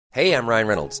Hey, I'm Ryan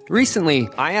Reynolds. Recently,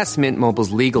 I asked Mint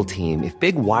Mobile's legal team if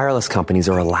big wireless companies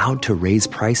are allowed to raise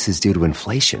prices due to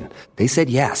inflation. They said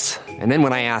yes. And then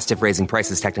when I asked if raising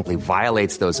prices technically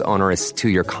violates those onerous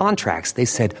two-year contracts, they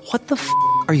said, "What the f***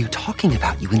 are you talking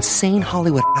about, you insane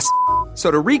Hollywood ass?" So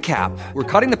to recap, we're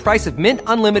cutting the price of Mint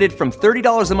Unlimited from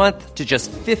 $30 a month to just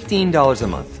 $15 a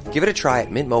month. Give it a try at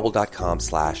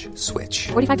mintmobile.com/switch.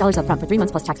 $45 up front for 3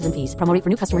 months plus taxes and fees. Promo rate for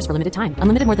new customers for limited time.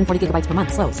 Unlimited more than 40 gigabytes per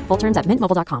month. Slows full terms at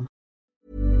mintmobile.com.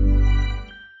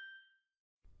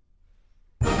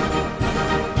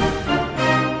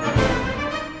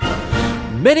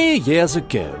 Many years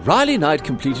ago, Riley Knight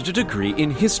completed a degree in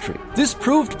history. This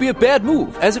proved to be a bad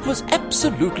move, as it was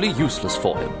absolutely useless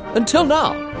for him. Until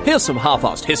now. Here's some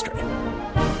half-assed history.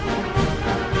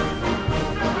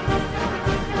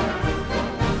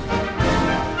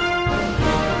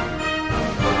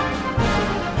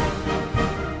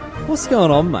 What's going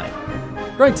on, mate?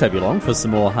 Great to have you along for some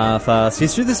more half-assed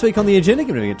history. This week on the agenda,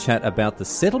 we're going to chat about the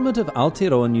settlement of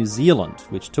Aotearoa, New Zealand,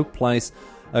 which took place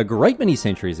a great many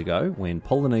centuries ago when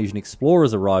Polynesian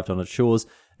explorers arrived on its shores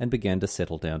and began to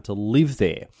settle down to live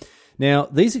there. Now,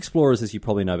 these explorers, as you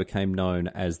probably know, became known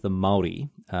as the Māori,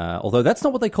 although that's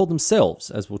not what they called themselves,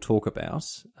 as we'll talk about,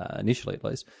 initially at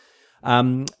least.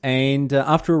 And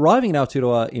after arriving in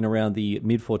Aotearoa in around the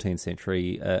mid-14th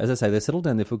century, as I say, they settled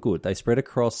down there for good. They spread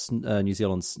across New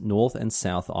Zealand's North and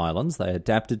South Islands. They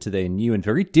adapted to their new and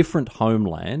very different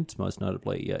homeland. Most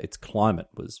notably, its climate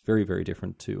was very, very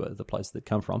different to the place they'd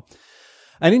come from.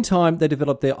 And in time, they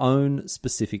developed their own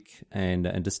specific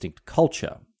and distinct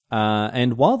culture.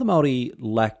 And while the Māori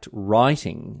lacked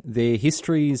writing, their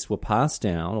histories were passed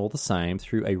down all the same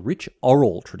through a rich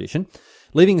oral tradition,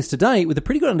 leaving us today with a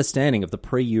pretty good understanding of the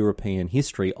pre-European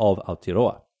history of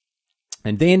Aotearoa.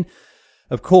 And then,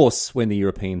 of course, when the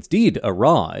Europeans did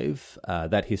arrive,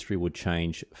 that history would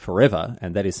change forever,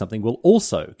 and that is something we'll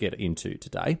also get into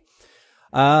today.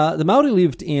 The Māori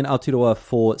lived in Aotearoa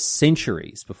for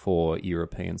centuries before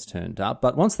Europeans turned up,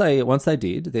 but once they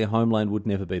did, their homeland would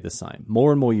never be the same.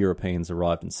 More and more Europeans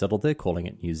arrived and settled there, calling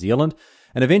it New Zealand,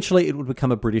 and eventually it would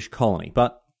become a British colony.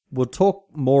 But we'll talk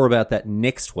more about that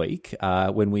next week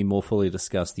when we more fully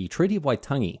discuss the Treaty of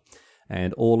Waitangi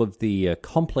and all of the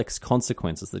complex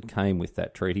consequences that came with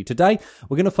that treaty. Today,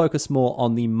 we're going to focus more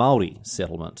on the Māori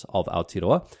settlement of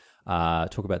Aotearoa,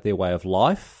 talk about their way of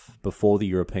life before the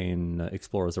European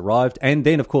explorers arrived, and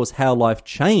then, of course, how life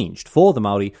changed for the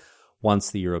Māori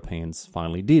once the Europeans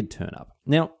finally did turn up.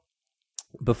 Now,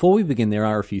 before we begin, there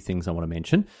are a few things I want to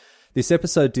mention. This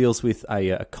episode deals with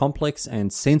a complex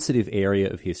and sensitive area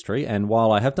of history, and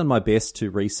while I have done my best to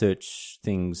research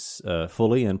things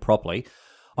fully and properly,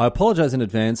 I apologise in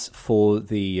advance for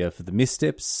the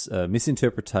missteps,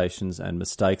 misinterpretations and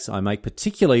mistakes I make,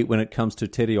 particularly when it comes to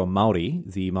te reo Māori,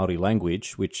 the Māori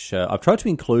language, which I've tried to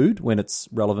include when it's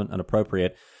relevant and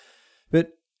appropriate. But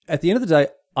at the end of the day,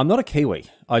 I'm not a Kiwi.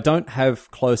 I don't have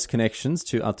close connections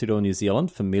to Aotearoa, New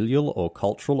Zealand, familial or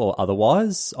cultural or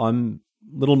otherwise. I'm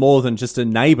little more than just a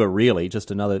neighbour, really,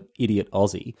 just another idiot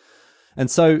Aussie. And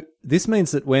so this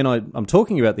means that when I'm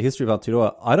talking about the history of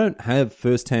Aotearoa, I don't have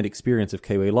first-hand experience of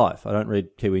Kiwi life. I don't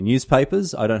read Kiwi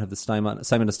newspapers. I don't have the same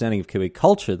understanding of Kiwi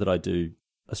culture that I do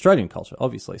Australian culture,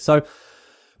 obviously. So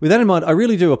with that in mind, I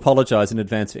really do apologise in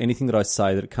advance for anything that I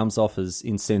say that it comes off as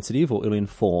insensitive or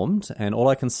ill-informed. And all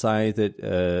I can say that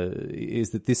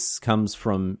is that this comes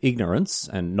from ignorance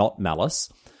and not malice.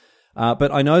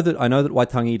 But I know that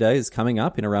Waitangi Day is coming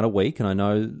up in around a week, and I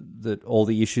know that all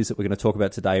the issues that we're going to talk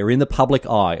about today are in the public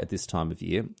eye at this time of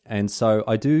year. And so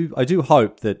I do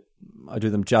hope that I do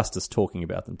them justice talking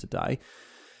about them today.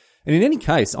 And in any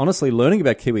case, honestly, learning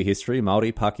about Kiwi history,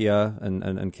 Māori, Pākehā,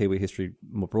 and Kiwi history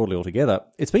more broadly altogether,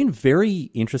 it's been very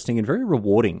interesting and very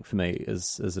rewarding for me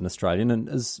as an Australian. And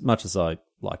as much as I,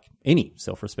 like any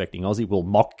self-respecting Aussie, will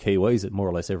mock Kiwis at more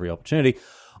or less every opportunity,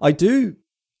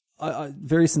 I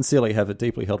very sincerely have a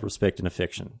deeply held respect and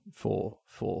affection for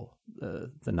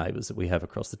the neighbours that we have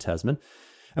across the Tasman.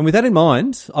 And with that in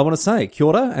mind, I want to say kia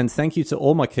ora and thank you to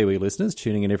all my Kiwi listeners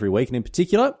tuning in every week, and in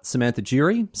particular, Samantha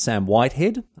Jury, Sam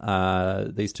Whitehead.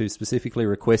 These two specifically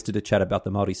requested to chat about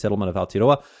the Māori settlement of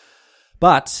Aotearoa.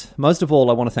 But most of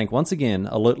all, I want to thank once again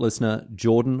alert listener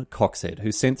Jordan Coxhead,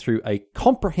 who sent through a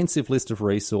comprehensive list of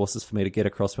resources for me to get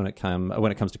across when it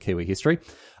comes to Kiwi history.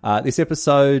 This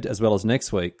episode, as well as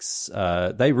next week's,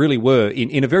 they really were,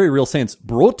 in a very real sense,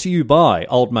 brought to you by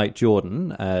old mate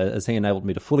Jordan, as he enabled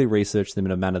me to fully research them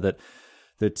in a manner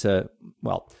that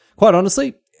quite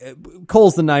honestly,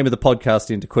 calls the name of the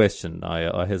podcast into question.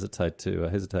 I hesitate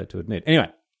to admit. Anyway.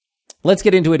 Let's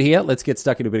get into it here. Let's get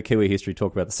stuck into a bit of Kiwi history,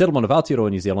 talk about the settlement of Aotearoa,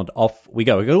 New Zealand. Off we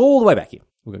go. We're going all the way back here.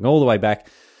 We're going all the way back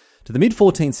to the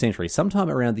mid-14th century, sometime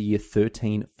around the year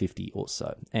 1350 or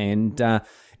so. And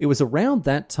it was around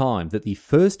that time that the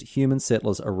first human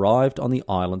settlers arrived on the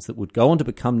islands that would go on to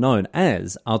become known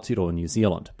as Aotearoa, New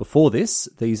Zealand. Before this,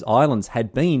 these islands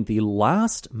had been the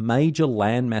last major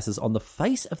land masses on the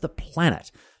face of the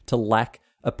planet to lack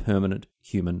a permanent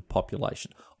human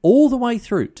population. All the way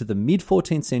through to the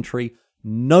mid-14th century,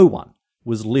 no one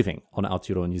was living on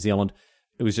Aotearoa, New Zealand.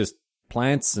 It was just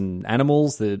plants and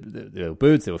animals. There were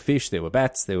birds, there were fish, there were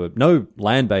bats. There were no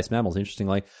land-based mammals,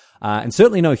 interestingly, and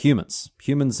certainly no humans.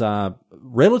 Humans are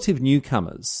relative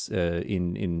newcomers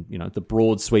in the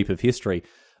broad sweep of history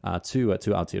to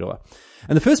Aotearoa.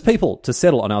 And the first people to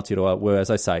settle on Aotearoa were, as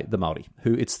I say, the Māori,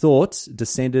 who it's thought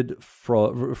descended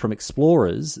from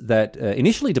explorers that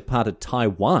initially departed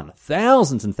Taiwan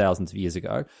thousands and thousands of years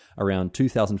ago, around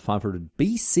 2500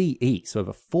 BCE, so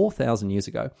over 4,000 years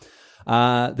ago.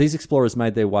 These explorers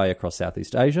made their way across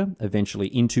Southeast Asia, eventually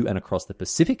into and across the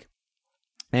Pacific.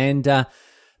 And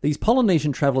these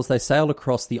Polynesian travellers, they sailed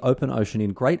across the open ocean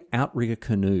in great outrigger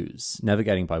canoes,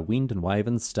 navigating by wind and wave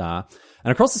and star.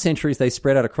 And across the centuries, they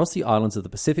spread out across the islands of the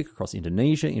Pacific, across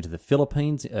Indonesia, into the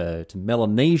Philippines, to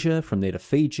Melanesia, from there to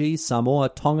Fiji, Samoa,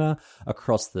 Tonga,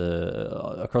 across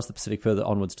the Pacific further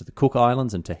onwards to the Cook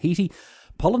Islands and Tahiti.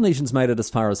 Polynesians made it as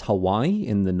far as Hawaii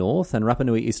in the north and Rapa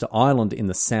Nui Easter Island in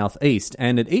the southeast.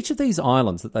 And at each of these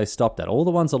islands that they stopped at, all the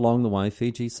ones along the way,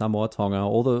 Fiji, Samoa, Tonga,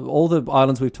 all the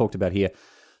islands we've talked about here,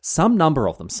 some number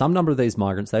of these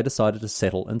migrants, they decided to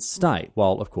settle and stay,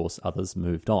 while, of course, others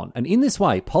moved on. And in this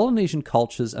way, Polynesian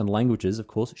cultures and languages, of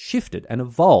course, shifted and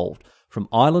evolved from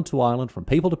island to island, from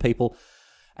people to people,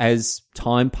 as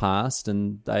time passed,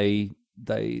 and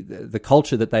the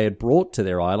culture that they had brought to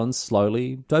their islands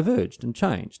slowly diverged and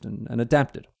changed and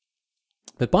adapted.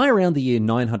 But by around the year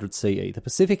 900 CE, the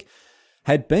Pacific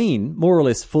had been more or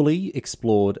less fully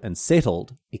explored and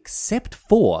settled, except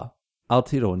for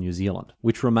Aotearoa, New Zealand,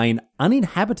 which remained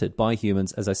uninhabited by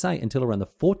humans, as I say, until around the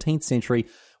 14th century,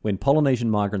 when Polynesian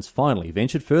migrants finally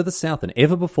ventured further south than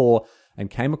ever before and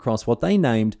came across what they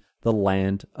named the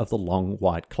Land of the Long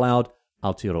White Cloud,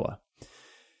 Aotearoa.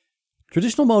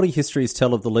 Traditional Māori histories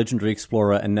tell of the legendary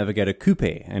explorer and navigator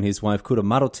Kupe and his wife Kura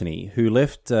Marotini, who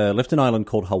left an island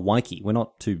called Hawaii. We're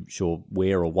not too sure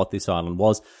where or what this island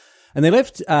was. And they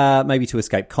left maybe to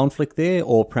escape conflict there,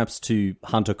 or perhaps to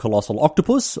hunt a colossal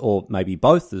octopus, or maybe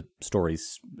both. The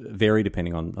stories vary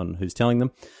depending on who's telling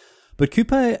them. But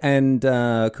Kupe and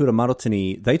Kura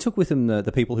Marotini, they took with them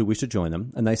the people who wished to join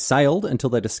them, and they sailed until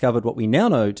they discovered what we now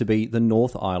know to be the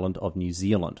North Island of New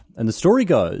Zealand. And the story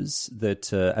goes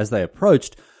that as they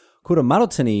approached, Kura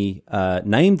Marotini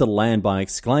named the land by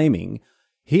exclaiming,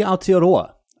 "He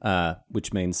Aotearoa,"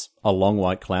 which means a long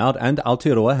white cloud, and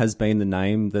Aotearoa has been the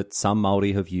name that some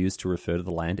Māori have used to refer to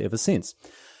the land ever since.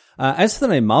 As for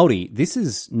the name Māori, this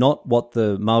is not what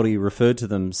the Māori referred to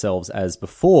themselves as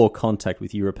before contact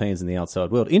with Europeans in the outside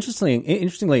world.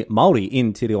 Interestingly, Māori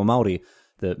in Te Reo Māori,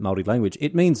 the Māori language,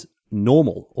 it means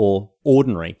normal or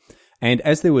ordinary. And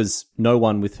as there was no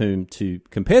one with whom to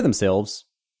compare themselves,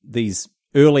 these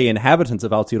early inhabitants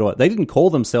of Aotearoa, they didn't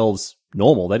call themselves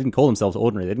normal, they didn't call themselves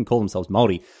ordinary, they didn't call themselves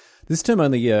Māori. This term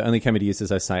only came into use,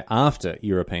 as I say, after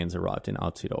Europeans arrived in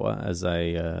Aotearoa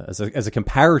as a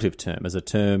comparative term, as a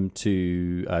term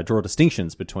to draw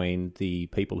distinctions between the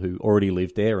people who already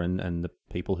lived there and the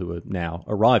people who are now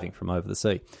arriving from over the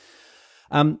sea.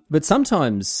 But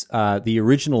sometimes the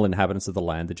original inhabitants of the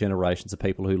land, the generations of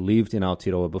people who lived in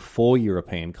Aotearoa before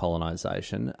European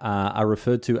colonisation, are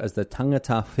referred to as the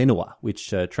tangata whenua,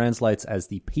 which translates as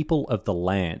the people of the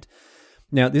land.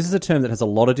 Now, this is a term that has a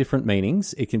lot of different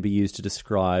meanings. It can be used to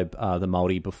describe the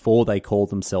Māori before they called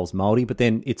themselves Māori, but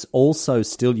then it's also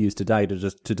still used today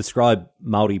to describe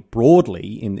Māori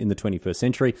broadly in the 21st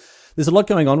century. There's a lot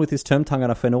going on with this term,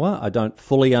 tangata whenua. I don't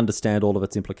fully understand all of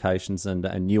its implications and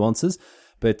nuances,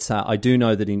 but I do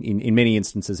know that in many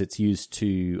instances it's used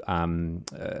to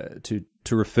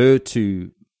refer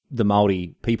to the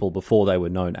Māori people before they were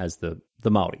known as the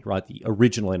Māori, right? The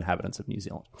original inhabitants of New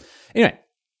Zealand. Anyway,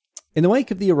 in the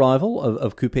wake of the arrival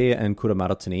of Kupe and Kura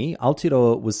Marotini,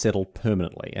 Aotearoa was settled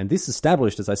permanently, and this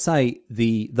established, as I say,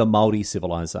 the Māori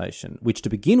civilization, which to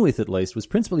begin with at least was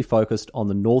principally focused on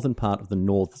the northern part of the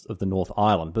North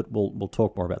Island, but we'll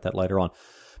talk more about that later on.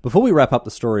 Before we wrap up the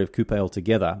story of Kupe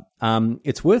altogether,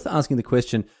 it's worth asking the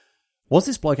question, was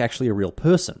this bloke actually a real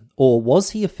person, or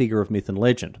was he a figure of myth and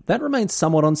legend? That remains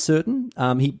somewhat uncertain.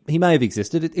 He may have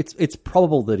existed. It's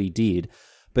probable that he did.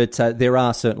 But there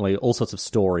are certainly all sorts of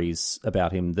stories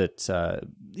about him that,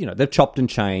 they've chopped and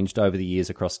changed over the years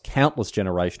across countless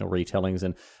generational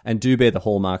retellings and do bear the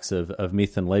hallmarks of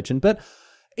myth and legend. But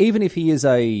even if he is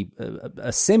a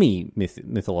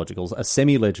semi-mythological, a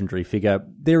semi-legendary figure,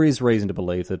 there is reason to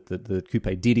believe that the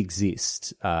Kupe did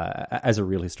exist as a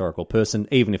real historical person,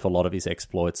 even if a lot of his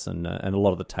exploits and a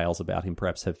lot of the tales about him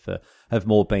perhaps have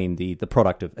more been the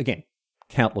product of, again,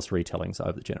 countless retellings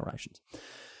over the generations.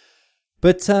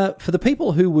 But for the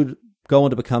people who would go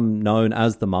on to become known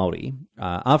as the Maori,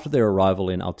 after their arrival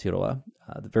in Aotearoa,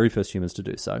 the very first humans to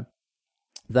do so,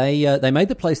 they made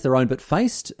the place their own, but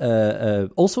faced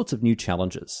all sorts of new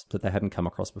challenges that they hadn't come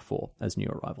across before as new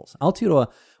arrivals. Aotearoa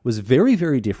was very,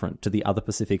 very different to the other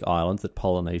Pacific islands that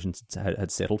Polynesians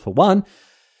had settled. For one,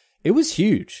 it was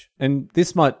huge. And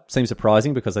this might seem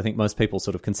surprising because I think most people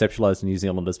sort of conceptualize New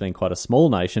Zealand as being quite a small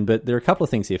nation, but there are a couple of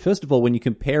things here. First of all, when you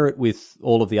compare it with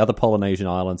all of the other Polynesian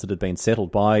islands that had been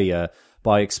settled by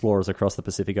explorers across the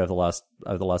Pacific over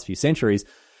the last few centuries,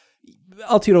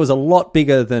 Aotearoa is a lot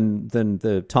bigger than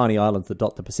the tiny islands that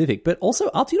dot the Pacific, but also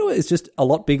Aotearoa is just a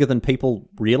lot bigger than people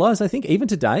realize, I think. Even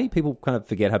today, people kind of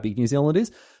forget how big New Zealand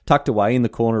is, tucked away in the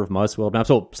corner of most world maps,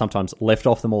 or sometimes left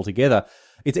off them altogether.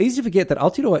 It's easy to forget that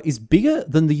Aotearoa is bigger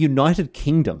than the United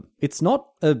Kingdom. It's not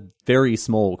a very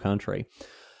small country.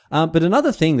 But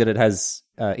another thing that it has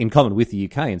in common with the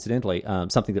UK, incidentally,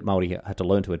 something that Māori had to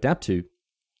learn to adapt to,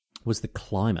 was the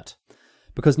climate.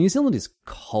 Because New Zealand is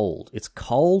cold. It's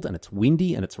cold and it's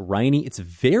windy and it's rainy. It's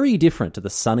very different to the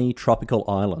sunny tropical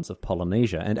islands of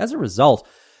Polynesia. And as a result,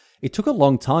 it took a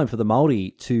long time for the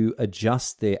Māori to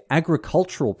adjust their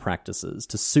agricultural practices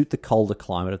to suit the colder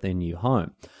climate of their new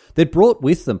home. They'd brought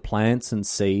with them plants and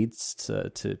seeds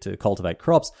to cultivate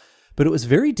crops, but it was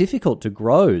very difficult to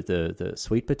grow the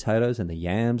sweet potatoes and the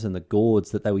yams and the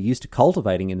gourds that they were used to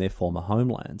cultivating in their former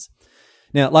homelands.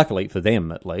 Now, luckily for them,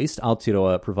 at least,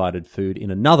 Aotearoa provided food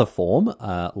in another form,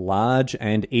 large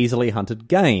and easily hunted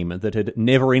game that had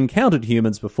never encountered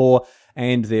humans before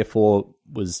and therefore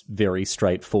was very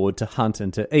straightforward to hunt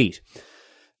and to eat.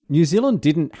 New Zealand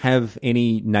didn't have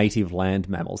any native land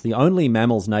mammals. The only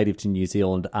mammals native to New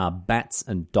Zealand are bats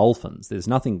and dolphins. There's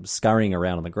nothing scurrying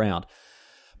around on the ground.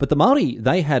 But the Māori,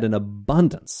 they had an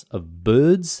abundance of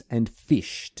birds and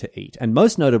fish to eat, and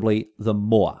most notably the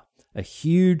moa, a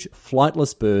huge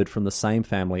flightless bird from the same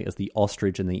family as the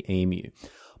ostrich and the emu.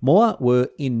 Moa were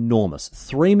enormous,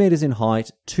 3 meters in height,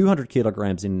 200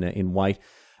 kilograms in weight,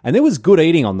 and there was good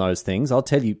eating on those things. I'll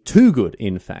tell you, too good,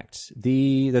 in fact.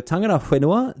 The Tangata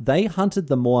Whenua, they hunted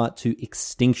the moa to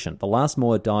extinction. The last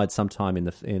moa died sometime in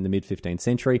the mid-15th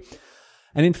century.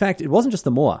 And in fact, it wasn't just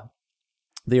the moa.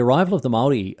 The arrival of the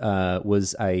Māori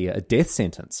was a death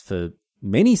sentence for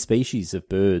many species of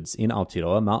birds in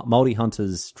Aotearoa. Māori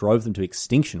hunters drove them to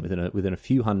extinction within a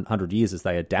few hundred years as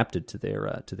they adapted to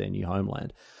their new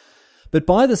homeland. But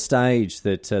by the stage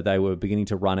that they were beginning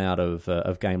to run out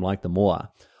of game like the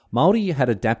moa, Māori had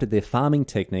adapted their farming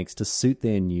techniques to suit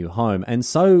their new home, and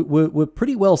so were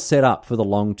pretty well set up for the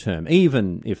long term,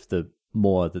 even if the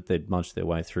moa that they'd munched their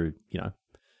way through,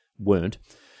 weren't.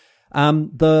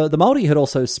 The Māori had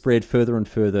also spread further and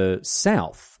further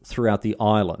south throughout the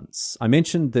islands. I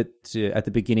mentioned that at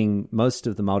the beginning, most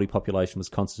of the Māori population was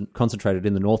concentrated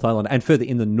in the North Island and further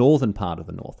in the northern part of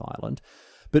the North Island.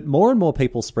 But more and more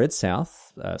people spread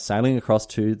south, sailing across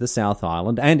to the South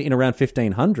Island, and in around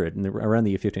 1500, around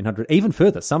the year 1500, even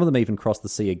further. Some of them even crossed the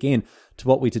sea again to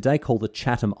what we today call the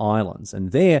Chatham Islands.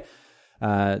 And there,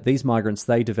 these migrants,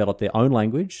 they developed their own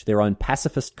language, their own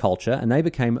pacifist culture, and they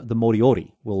became the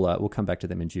Moriori. We'll come back to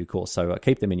them in due course, so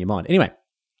keep them in your mind. Anyway,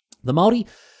 the Māori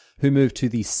who moved to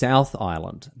the South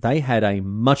Island, they had a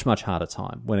much, much harder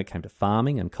time when it came to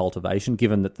farming and cultivation,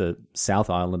 given that the South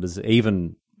Island is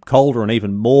even colder and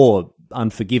even more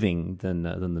unforgiving than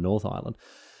the North Island.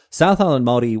 South Island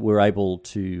Māori were able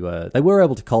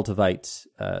to cultivate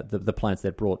the plants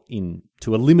they'd brought in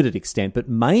to a limited extent, but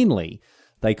mainly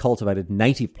they cultivated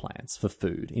native plants for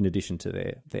food in addition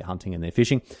to their hunting and their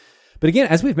fishing. But again,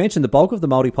 as we've mentioned, the bulk of the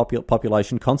Māori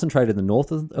population concentrated in the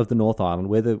north of the North Island,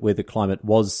 where the climate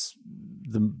was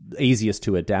the easiest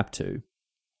to adapt to.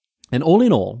 And all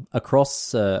in all,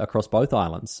 across both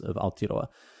islands of Aotearoa,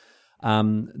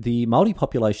 the Māori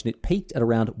population, it peaked at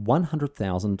around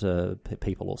 100,000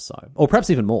 people or so, or perhaps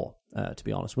even more, to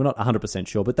be honest. We're not 100%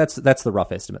 sure, but that's the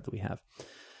rough estimate that we have.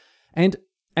 And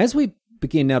as we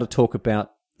begin now to talk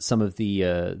about some of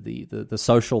the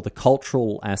social, the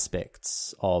cultural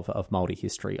aspects of Māori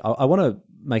history, I want to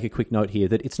make a quick note here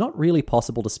that it's not really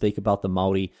possible to speak about the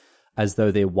Māori as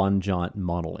though they're one giant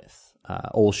monolith,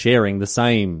 all sharing the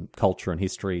same culture and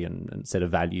history and set of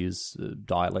values,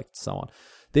 dialect, so on.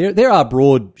 There are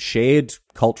broad shared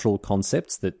cultural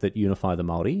concepts that unify the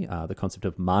Māori. The concept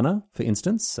of mana, for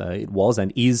instance, it was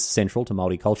and is central to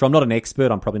Māori culture. I'm not an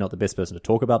expert. I'm probably not the best person to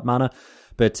talk about mana,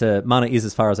 but mana is,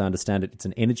 as far as I understand it, it's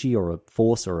an energy or a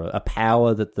force or a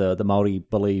power that the Māori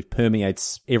believe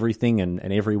permeates everything and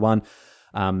everyone.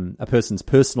 A person's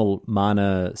personal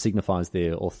mana signifies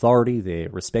their authority, their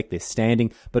respect, their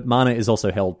standing, but mana is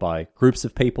also held by groups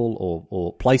of people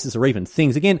or places or even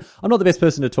things. Again, I'm not the best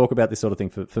person to talk about this sort of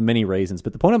thing for many reasons,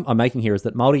 but the point I'm making here is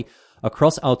that Māori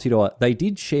across Aotearoa, they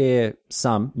did share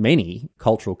many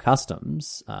cultural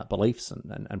customs, beliefs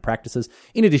and practices,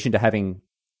 in addition to having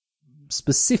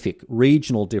specific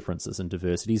regional differences and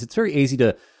diversities. It's very easy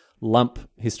to lump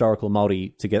historical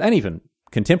Māori together, and even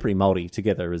contemporary Māori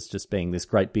together as just being this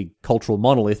great big cultural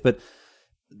monolith, but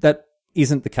that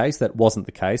isn't the case, that wasn't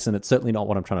the case, and it's certainly not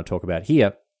what I'm trying to talk about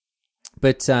here.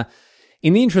 But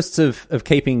in the interests of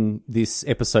keeping this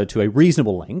episode to a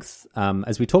reasonable length,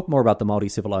 as we talk more about the Māori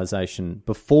civilization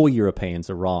before Europeans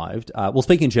arrived, we'll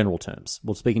speak in general terms.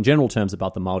 We'll speak in general terms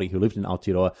about the Māori who lived in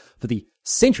Aotearoa for the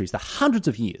centuries, the hundreds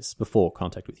of years before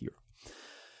contact with Europe.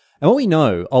 And what we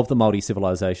know of the Māori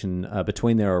civilization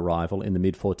between their arrival in the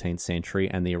mid-14th century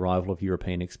and the arrival of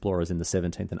European explorers in the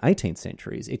 17th and 18th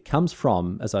centuries, it comes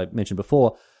from, as I mentioned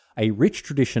before, a rich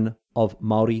tradition of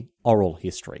Māori oral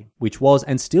history, which was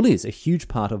and still is a huge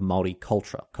part of Māori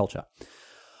culture.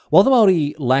 While the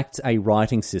Māori lacked a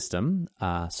writing system,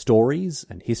 stories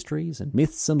and histories and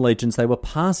myths and legends, they were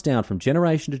passed down from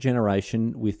generation to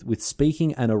generation, with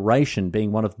speaking and oration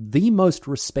being one of the most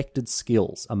respected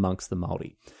skills amongst the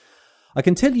Māori. I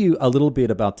can tell you a little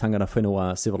bit about Tangata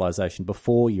Whenua civilization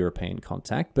before European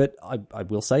contact, but I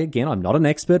will say again, I'm not an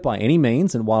expert by any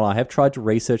means, and while I have tried to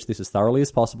research this as thoroughly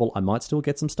as possible, I might still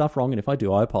get some stuff wrong, and if I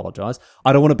do, I apologise.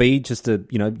 I don't want to be just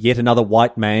yet another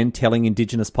white man telling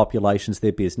indigenous populations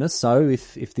their business, so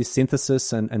if this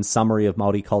synthesis and summary of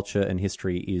Māori culture and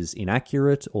history is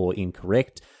inaccurate or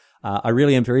incorrect, I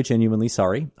really am very genuinely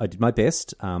sorry. I did my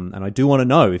best, and I do want to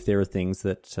know if there are things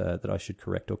that I should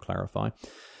correct or clarify.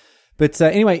 But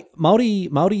anyway,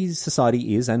 Māori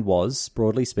society is and was,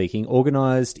 broadly speaking,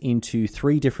 organised into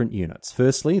three different units.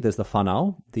 Firstly, there's the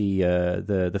whanau,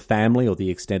 the family or the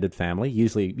extended family,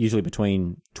 usually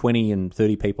between 20 and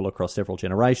 30 people across several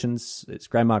generations. It's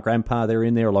grandma, grandpa, they're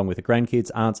in there along with the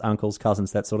grandkids, aunts, uncles,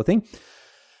 cousins, that sort of thing.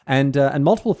 And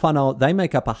multiple whanau, they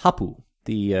make up a hapu,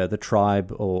 the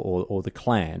tribe or the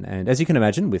clan. And as you can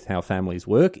imagine, with how families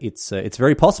work, it's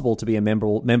very possible to be a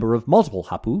member of multiple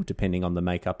hapu, depending on the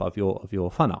makeup of your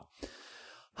whanau.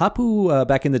 Hapu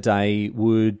back in the day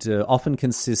would often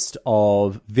consist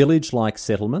of village-like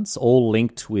settlements, all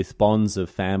linked with bonds of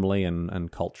family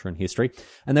and culture and history,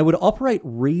 and they would operate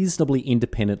reasonably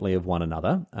independently of one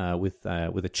another, with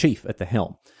a chief at the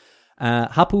helm.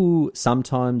 Hapu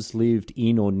sometimes lived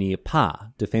in or near pa,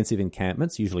 defensive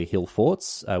encampments, usually hill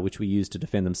forts, which were used to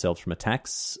defend themselves from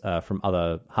attacks from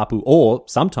other hapu, or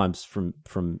sometimes from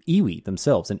iwi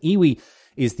themselves. And iwi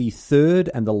is the third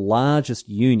and the largest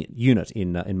unit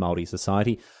in Māori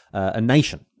society, a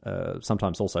nation,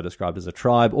 sometimes also described as a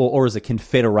tribe or as a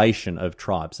confederation of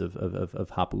tribes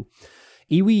of hapu.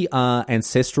 Iwi are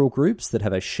ancestral groups that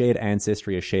have a shared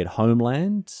ancestry, a shared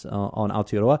homeland on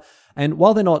Aotearoa, and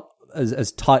while they're not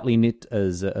as tightly knit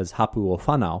as hapu or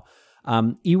whanau,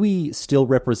 iwi still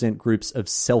represent groups of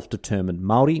self-determined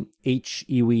Māori. Each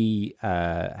iwi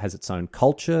has its own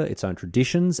culture, its own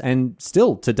traditions, and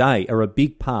still today are a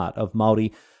big part of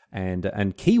Māori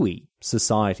and Kiwi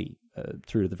society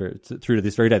through to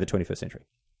this very day, the 21st century.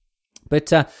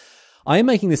 But I am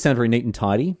making this sound very neat and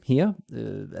tidy here.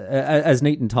 As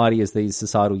neat and tidy as these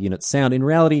societal units sound, in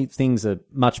reality, things are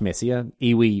much messier.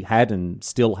 Iwi had and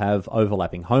still have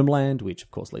overlapping homeland, which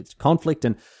of course leads to conflict.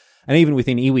 And even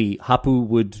within Iwi, hapu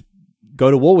would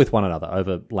go to war with one another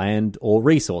over land or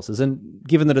resources. And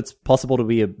given that it's possible to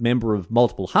be a member of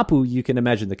multiple hapu, you can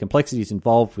imagine the complexities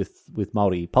involved with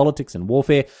Māori politics and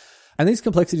warfare. And these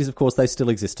complexities, of course, they still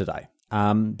exist today.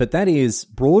 But that is,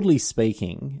 broadly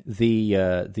speaking,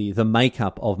 the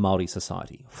makeup of Māori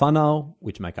society. Whanau,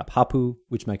 which make up hapu,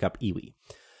 which make up iwi.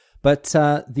 But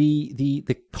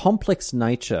the complex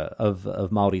nature of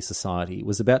Māori society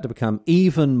was about to become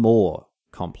even more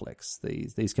complex.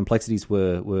 These complexities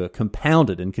were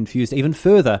compounded and confused even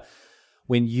further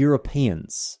when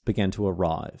Europeans began to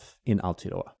arrive in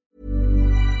Aotearoa.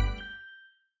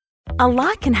 A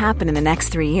lot can happen in the next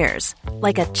 3 years.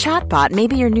 Like a chatbot may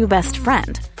be your new best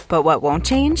friend. But what won't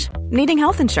change? Needing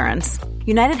health insurance.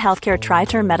 United Healthcare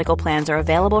Tri-Term Medical Plans are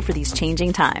available for these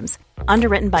changing times.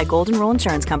 Underwritten by Golden Rule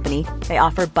Insurance Company, they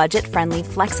offer budget-friendly,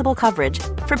 flexible coverage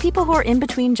for people who are in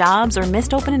between jobs or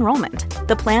missed open enrollment.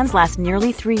 The plans last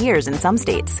nearly 3 years in some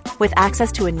states, with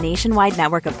access to a nationwide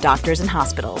network of doctors and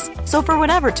hospitals. So for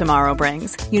whatever tomorrow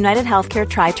brings, United Healthcare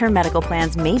Tri-Term Medical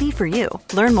Plans may be for you.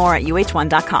 Learn more at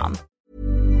uh1.com.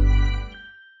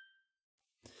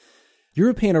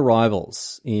 European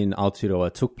arrivals in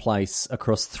Aotearoa took place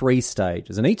across 3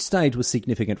 stages, and each stage was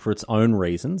significant for its own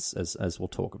reasons, as we'll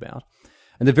talk about.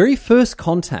 And the very first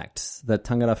contact that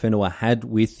Tangata Whenua had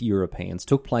with Europeans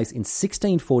took place in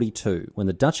 1642, when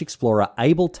the Dutch explorer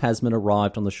Abel Tasman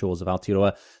arrived on the shores of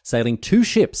Aotearoa, sailing 2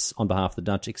 ships on behalf of the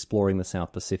Dutch exploring the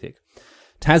South Pacific.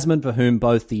 Tasman, for whom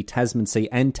both the Tasman Sea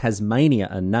and Tasmania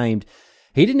are named,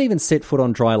 he didn't even set foot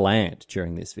on dry land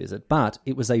during this visit, but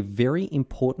it was a very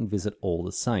important visit all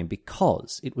the same,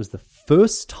 because it was the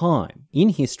first time in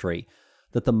history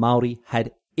that the Māori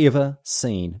had ever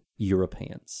seen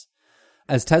Europeans.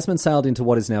 As Tasman sailed into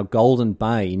what is now Golden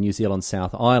Bay in New Zealand's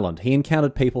South Island, he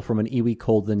encountered people from an iwi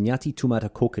called the Ngati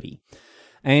Tumatakokiri.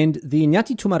 And the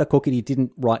Ngati Tumatakokiri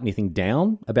didn't write anything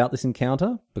down about this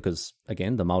encounter, because,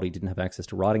 again, the Māori didn't have access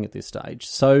to writing at this stage.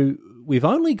 So we've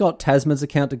only got Tasman's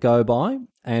account to go by,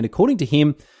 and according to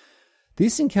him,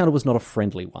 this encounter was not a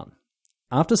friendly one.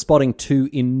 After spotting 2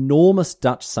 enormous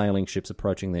Dutch sailing ships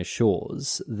approaching their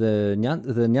shores, the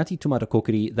Ngati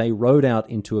Tumatakokiri, they rowed out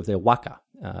in 2 of their waka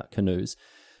canoes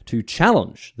to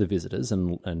challenge the visitors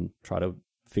and try to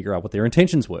figure out what their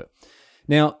intentions were.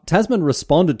 Now, Tasman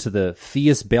responded to the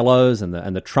fierce bellows and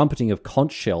the trumpeting of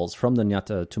conch shells from the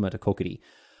Ngati Tumatakokiri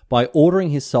by ordering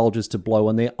his soldiers to blow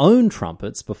on their own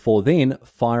trumpets before then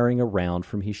firing a round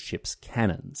from his ship's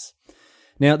cannons.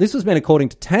 Now, this was meant, according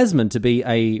to Tasman, to be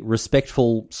a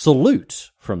respectful salute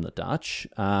from the Dutch,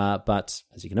 but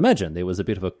as you can imagine, there was a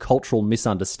bit of a cultural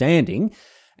misunderstanding,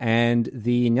 and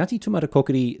the Ngati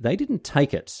Tumatakokiri, they didn't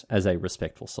take it as a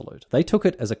respectful salute. They took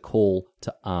it as a call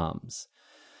to arms.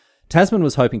 Tasman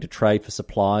was hoping to trade for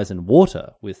supplies and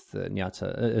water with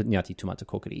Ngati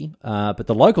Tumatakokiri, but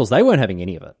the locals, they weren't having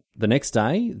any of it. The next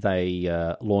day,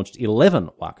 they launched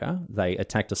 11 waka. They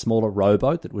attacked a smaller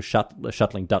rowboat that was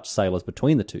shuttling Dutch sailors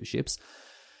between the 2 ships.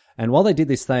 And while they did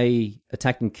this, they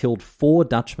attacked and killed 4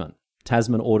 Dutchmen.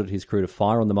 Tasman ordered his crew to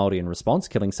fire on the Māori in response,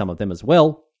 killing some of them as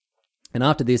well. And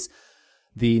after this,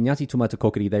 the Ngati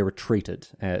Tumatakokiri, they retreated,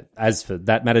 as for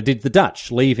that matter did the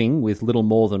Dutch, leaving with little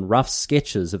more than rough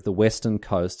sketches of the western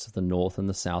coasts of the North and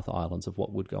the South Islands of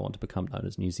what would go on to become known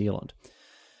as New Zealand.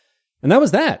 And that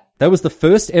was that. That was the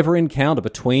first ever encounter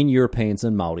between Europeans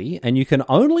and Māori, and you can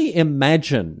only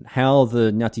imagine how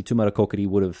the Ngati Tumatakokiri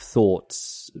would have thought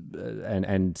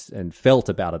and felt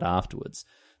about it afterwards.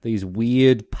 These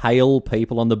weird, pale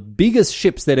people on the biggest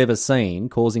ships they'd ever seen,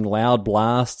 causing loud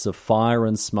blasts of fire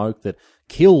and smoke that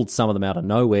killed some of them out of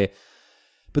nowhere.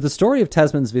 But the story of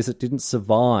Tasman's visit didn't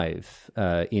survive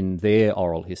in their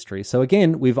oral history. So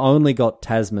again, we've only got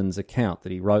Tasman's account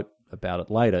that he wrote about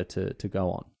it later to go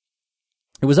on.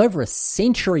 It was over a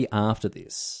century after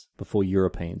this before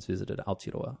Europeans visited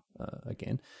Aotearoa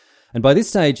again. And by this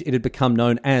stage, it had become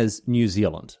known as New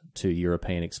Zealand to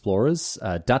European explorers.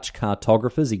 Dutch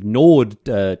cartographers ignored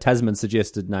Tasman's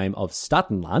suggested name of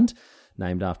Stadtenland,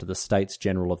 named after the States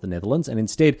General of the Netherlands, and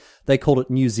instead they called it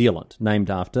New Zealand, named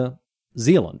after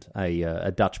Zeeland,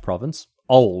 a Dutch province,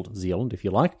 Old Zealand, if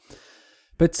you like.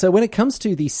 But when it comes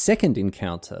to the second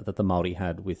encounter that the Māori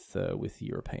had with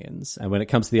Europeans, and when it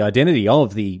comes to the identity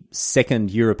of the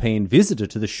second European visitor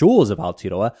to the shores of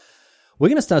Aotearoa, we're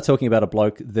going to start talking about a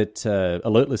bloke that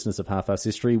alert listeners of Half-Assed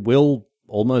History will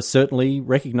almost certainly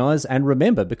recognise and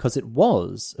remember, because it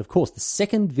was, of course, the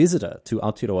second visitor to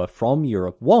Aotearoa from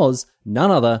Europe was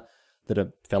none other than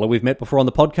a fellow we've met before on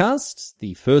the podcast,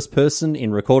 the first person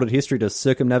in recorded history to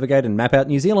circumnavigate and map out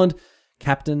New Zealand,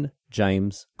 Captain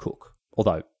James Cook.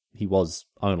 Although he was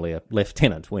only a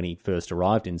lieutenant when he first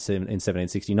arrived in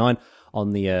 1769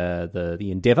 on the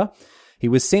Endeavour. He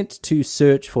was sent to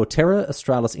search for Terra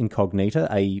Australis Incognita,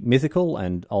 a mythical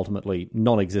and ultimately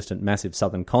non-existent massive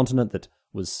southern continent that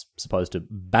was supposed to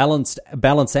balance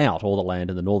out all the land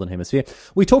in the northern hemisphere.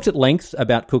 We talked at length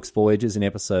about Cook's voyages in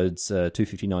episodes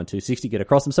 259, 260, get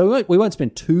across them, so we won't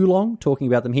spend too long talking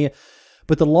about them here.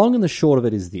 But the long and the short of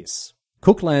it is this.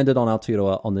 Cook landed on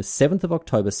Aotearoa on the 7th of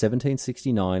October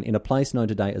 1769 in a place known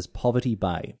today as Poverty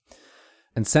Bay.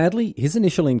 And sadly, his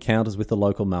initial encounters with the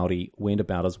local Māori went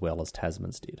about as well as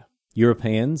Tasman's did.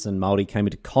 Europeans and Māori came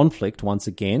into conflict once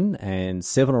again, and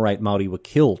 7 or 8 Māori were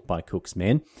killed by Cook's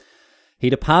men. He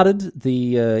departed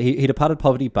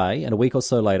Poverty Bay, and a week or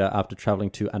so later, after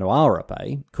travelling to Aotearoa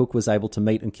Bay, Cook was able to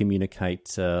meet and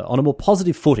communicate on a more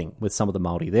positive footing with some of the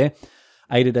Māori there,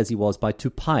 aided as he was by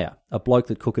Tupaia, a bloke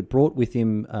that Cook had brought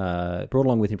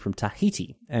along with him from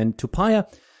Tahiti. And Tupaia,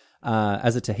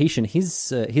 as a Tahitian,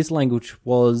 his language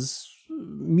was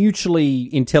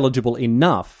mutually intelligible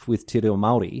enough with Te Reo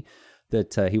Māori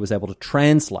that he was able to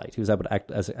translate. He was able to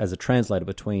act as a translator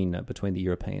between the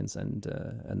Europeans and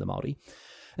the Māori.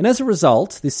 And as a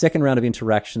result, this second round of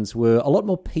interactions were a lot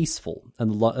more peaceful,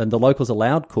 and the locals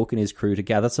allowed Cook and his crew to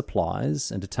gather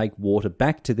supplies and to take water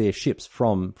back to their ships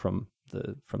from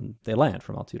their land,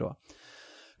 from Aotearoa.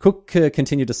 Cook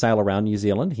continued to sail around New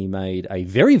Zealand. He made a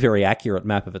very, very accurate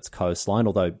map of its coastline,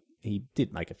 although he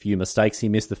did make a few mistakes. He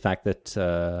missed the fact that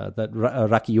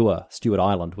Rakiura, Stewart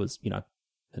Island, was,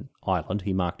 an island.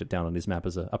 He marked it down on his map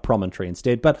as a promontory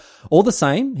instead. But all the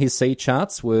same, his sea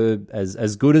charts were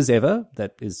as good as ever.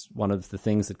 That is one of the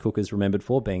things that Cook is remembered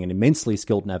for, being an immensely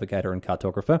skilled navigator and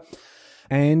cartographer.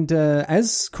 And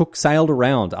as Cook sailed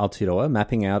around Aotearoa,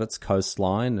 mapping out its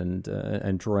coastline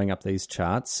and drawing up these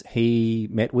charts, he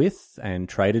met with and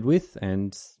traded with,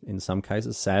 and in some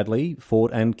cases, sadly,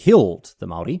 fought and killed the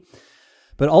Māori,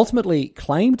 but ultimately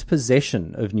claimed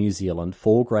possession of New Zealand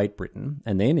for Great Britain.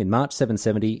 And then in March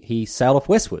 770, he sailed off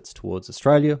westwards towards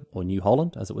Australia, or New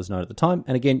Holland, as it was known at the time.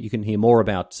 And again, you can hear more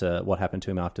about what happened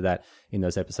to him after that in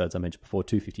those episodes I mentioned before,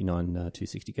 259,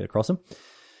 260, get across them.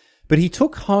 But he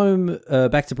took home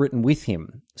back to Britain with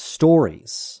him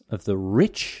stories of the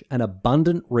rich and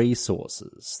abundant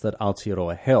resources that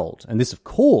Aotearoa held. And this, of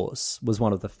course, was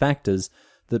one of the factors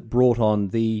that brought on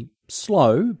the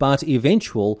slow but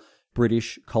eventual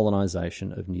British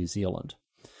colonisation of New Zealand.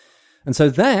 And so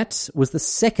that was the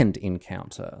second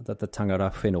encounter that the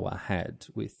tangata whenua had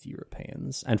with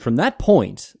Europeans. And from that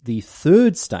point, the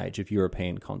third stage of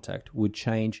European contact would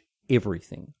change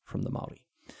everything from the Māori.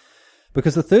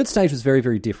 Because the third stage was very,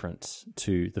 very different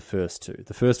to the first two.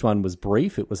 The first one was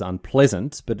brief, it was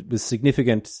unpleasant, but it was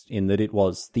significant in that it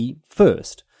was the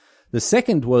first. The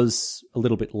second was a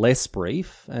little bit less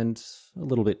brief and a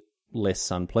little bit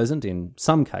less unpleasant in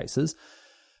some cases,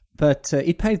 but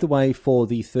it paved the way for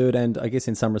the third and, I guess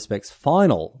in some respects,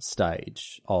 final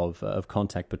stage of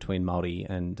contact between Māori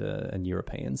and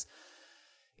Europeans,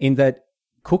 in that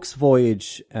Cook's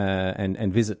voyage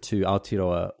and visit to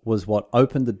Aotearoa was what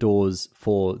opened the doors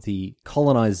for the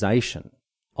colonisation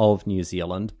of New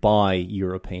Zealand by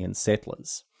European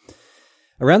settlers.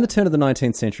 Around the turn of the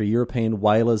 19th century, European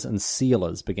whalers and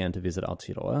sealers began to visit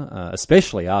Aotearoa,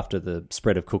 especially after the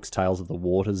spread of Cook's tales of the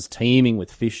waters, teeming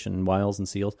with fish and whales and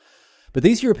seals. But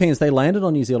these Europeans, they landed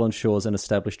on New Zealand shores and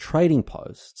established trading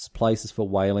posts, places for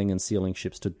whaling and sealing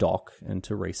ships to dock and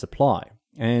to resupply.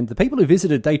 And the people who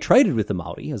visited, they traded with the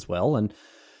Māori as well. And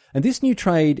this new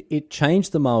trade, it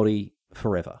changed the Māori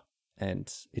forever. And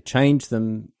it changed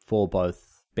them for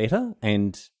both better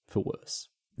and for worse.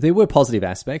 There were positive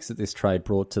aspects that this trade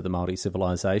brought to the Māori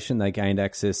civilization. They gained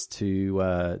access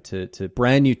to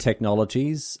brand new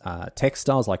technologies,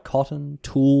 textiles like cotton,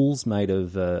 tools made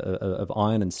of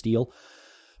iron and steel.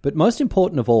 But most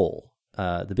important of all,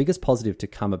 the biggest positive to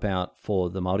come about for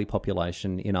the Māori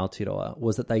population in Aotearoa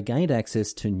was that they gained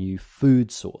access to new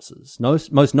food sources,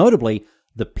 most notably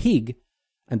the pig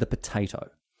and the potato.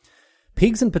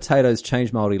 Pigs and potatoes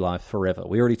changed Māori life forever.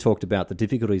 We already talked about the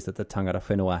difficulties that the tangata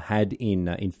whenua had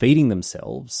in feeding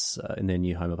themselves in their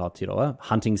new home of Aotearoa,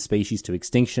 hunting species to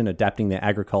extinction, adapting their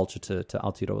agriculture to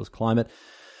Aotearoa's climate.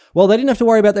 Well, they didn't have to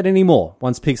worry about that anymore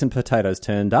once pigs and potatoes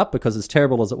turned up, because as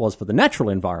terrible as it was for the natural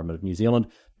environment of New Zealand,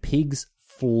 pigs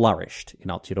flourished in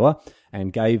Aotearoa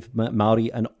and gave Māori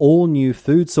an all-new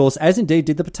food source, as indeed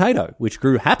did the potato, which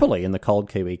grew happily in the cold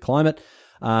Kiwi climate.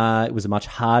 It was a much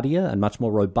hardier and much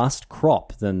more robust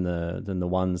crop than the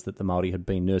ones that the Māori had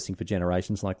been nursing for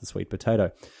generations, like the sweet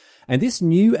potato. And this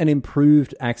new and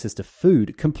improved access to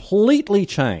food completely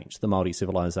changed the Māori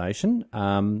civilization.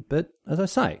 But as I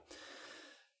say,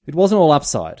 it wasn't all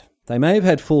upside. They may have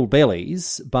had full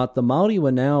bellies, but the Māori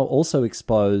were now also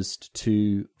exposed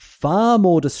to far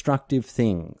more destructive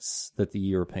things that the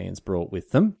Europeans brought with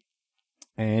them.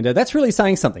 And that's really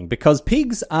saying something, because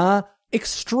pigs are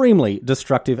extremely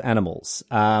destructive animals.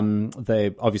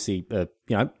 They're obviously,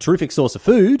 terrific source of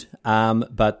food,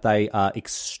 but they are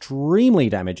extremely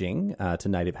damaging to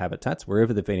native habitats.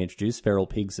 Wherever they've been introduced, feral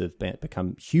pigs have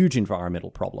become huge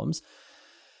environmental problems.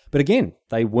 But again,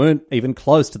 they weren't even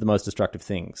close to the most destructive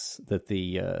things that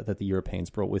the Europeans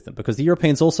brought with them, because the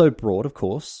Europeans also brought, of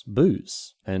course,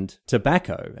 booze and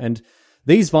tobacco. And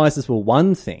these vices were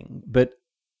one thing, but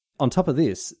on top of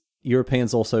this,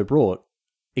 Europeans also brought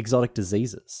exotic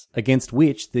diseases against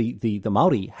which the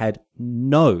Māori had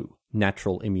no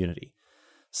natural immunity.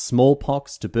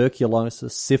 Smallpox,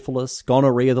 tuberculosis, syphilis,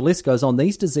 gonorrhea, the list goes on.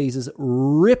 These diseases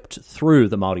ripped through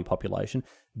the Māori population,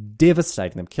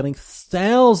 devastating them, killing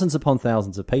thousands upon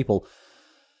thousands of people.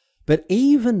 But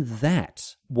even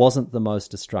that wasn't the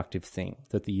most destructive thing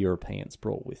that the Europeans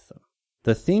brought with them.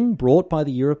 The thing brought by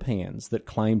the Europeans that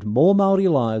claimed more Māori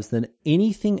lives than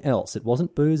anything else, it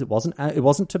wasn't booze, it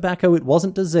wasn't tobacco, it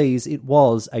wasn't disease, it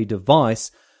was a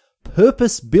device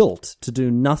purpose-built to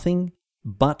do nothing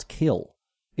but kill.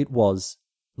 It was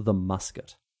the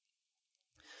musket.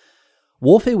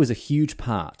 Warfare was a huge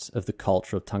part of the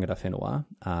culture of tangata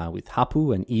whenua, with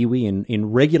hapu and iwi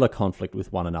in regular conflict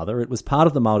with one another. It was part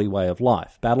of the Māori way of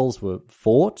life. Battles were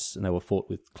fought, and they were fought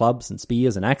with clubs and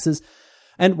spears and axes.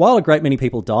 And while a great many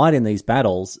people died in these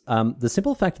battles, the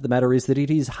simple fact of the matter is that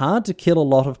it is hard to kill a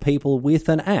lot of people with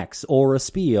an axe or a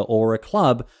spear or a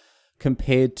club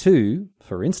compared to,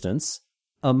 for instance,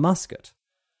 a musket.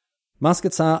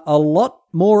 Muskets are a lot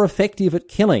more effective at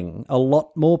killing a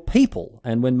lot more people,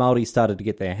 and when Māori started to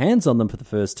get their hands on them for the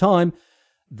first time,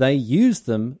 they used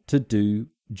them to do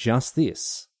just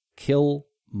this, kill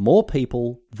more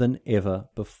people than ever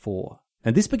before.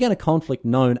 And this began a conflict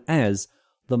known as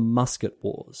the Musket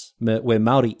Wars, where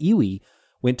Māori iwi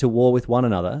went to war with one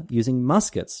another using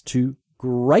muskets to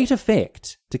great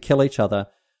effect to kill each other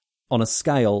on a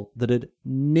scale that had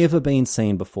never been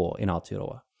seen before in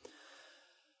Aotearoa.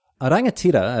 A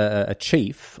rangatira, a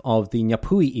chief of the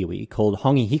Ngāpuhi iwi called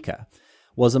Hongi Hika,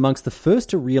 was amongst the first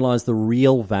to realise the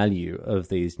real value of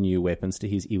these new weapons to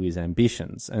his iwi's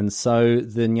ambitions. And so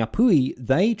the Ngāpuhi,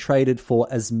 they traded for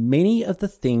as many of the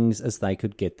things as they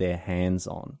could get their hands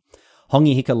on.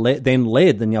 Hongi Hika then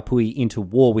led the Ngāpuhi into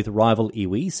war with rival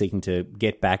iwi, seeking to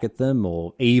get back at them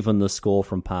or even the score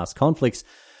from past conflicts.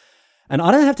 And I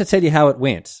don't have to tell you how it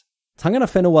went. Tangata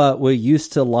whenua were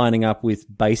used to lining up with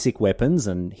basic weapons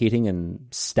and hitting and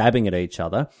stabbing at each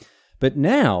other. But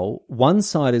now, one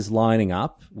side is lining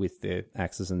up with their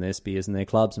axes and their spears and their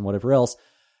clubs and whatever else,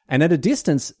 and at a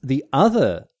distance, the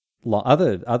other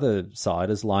side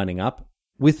is lining up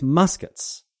with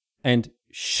muskets and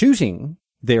shooting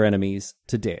their enemies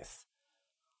to death.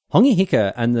 Hongi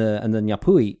Hika and the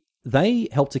Ngāpuhi, they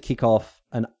helped to kick off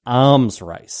an arms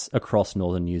race across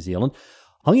northern New Zealand.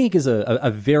 Hongi Hika is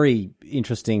a very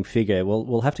interesting figure.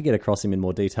 We'll have to get across him in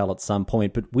more detail at some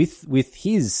point, but with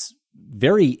his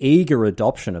very eager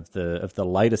adoption of the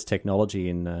latest technology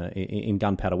in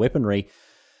gunpowder weaponry,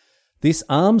 this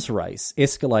arms race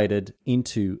escalated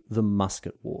into the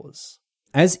musket wars.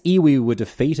 As iwi were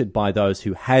defeated by those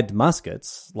who had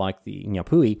muskets, like the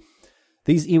Ngāpuhi,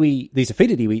 these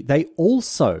defeated iwi, they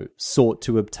also sought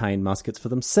to obtain muskets for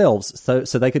themselves, so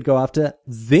they could go after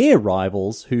their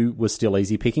rivals who were still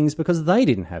easy pickings because they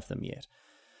didn't have them yet.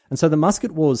 And so the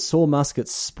musket wars saw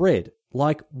muskets spread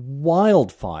like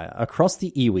wildfire across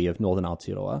the iwi of northern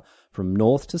Aotearoa, from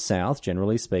north to south,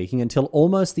 generally speaking, until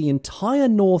almost the entire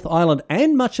North Island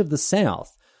and much of the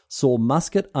south saw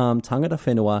musket-armed tangata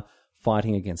whenua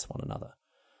fighting against one another.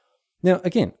 Now,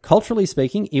 again, culturally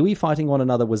speaking, iwi fighting one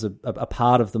another was a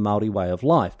part of the Māori way of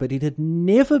life, but it had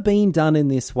never been done in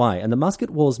this way, and the musket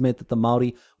wars meant that the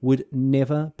Māori would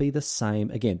never be the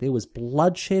same again. There was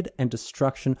bloodshed and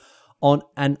destruction on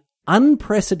an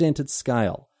unprecedented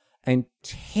scale, and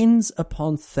tens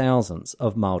upon thousands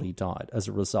of Māori died as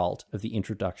a result of the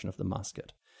introduction of the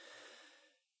musket.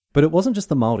 But it wasn't just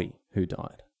the Māori who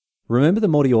died. Remember the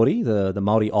Moriori, the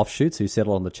Māori offshoots who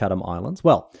settled on the Chatham Islands?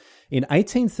 Well, in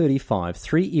 1835,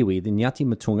 three iwi, the Ngāti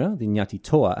Matunga, the Ngāti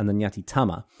Toa, and the Ngāti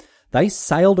Tama, they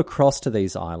sailed across to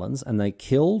these islands and they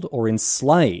killed or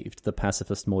enslaved the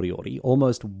pacifist Moriori,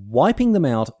 almost wiping them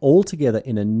out altogether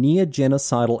in a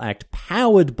near-genocidal act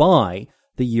powered by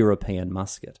the European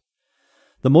musket.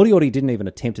 The Moriori didn't even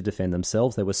attempt to defend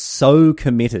themselves. They were so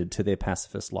committed to their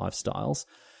pacifist lifestyles.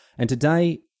 And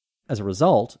today, as a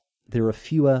result, there are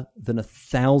fewer than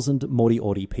 1,000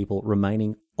 Moriori people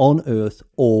remaining on Earth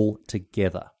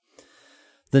altogether.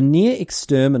 The near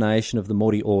extermination of the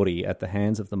Moriori at the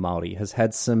hands of the Māori has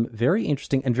had some very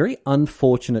interesting and very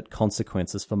unfortunate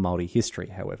consequences for Māori history,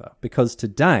 however, because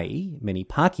today, many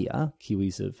Pākehā,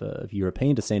 Kiwis of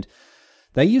European descent,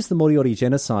 they use the Moriori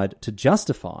genocide to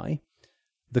justify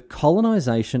the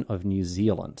colonisation of New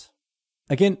Zealand.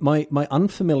 Again, my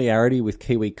unfamiliarity with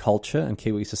Kiwi culture and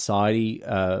Kiwi society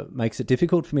makes it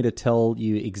difficult for me to tell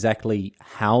you exactly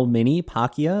how many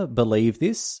Pākehā believe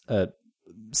this.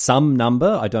 Some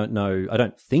number, I don't know. I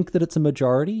don't think that it's a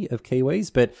majority of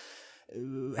Kiwis, but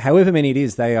however many it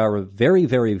is, they are a very,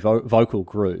 very vocal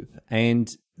group.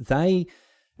 And they,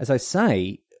 as I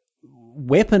say,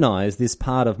 weaponize this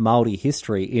part of Māori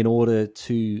history in order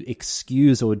to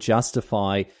excuse or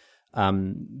justify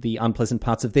the unpleasant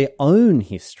parts of their own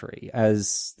history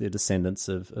as the descendants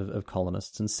of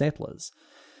colonists and settlers.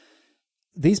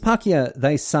 These Pākehā,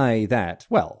 they say that,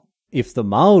 well, if the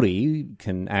Māori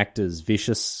can act as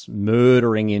vicious,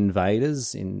 murdering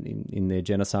invaders in their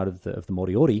genocide of the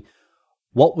Moriori,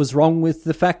 what was wrong with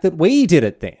the fact that we did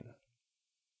it then?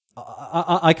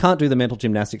 I can't do the mental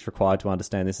gymnastics required to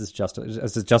understand this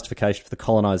as a justification for the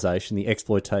colonisation, the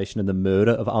exploitation and the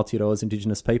murder of Aotearoa's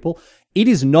Indigenous people. It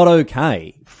is not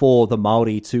okay for the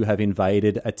Māori to have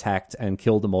invaded, attacked and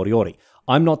killed the Moriori.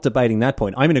 I'm not debating that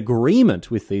point. I'm in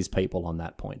agreement with these people on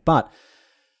that point. But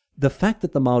the fact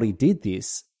that the Māori did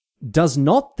this does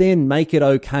not then make it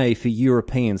okay for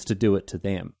Europeans to do it to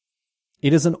them.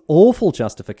 It is an awful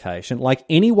justification. Like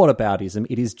any whataboutism,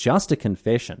 it is just a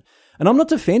confession. And I'm not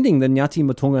defending the Ngāti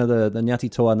Matunga, the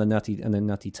Ngāti Toa and the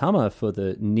Ngāti Tama for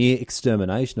the near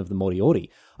extermination of the Moriori.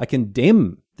 I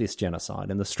condemn this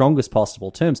genocide in the strongest possible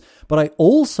terms, but I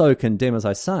also condemn, as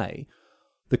I say,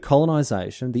 the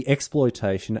colonisation, the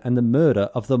exploitation and the murder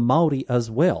of the Māori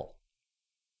as well.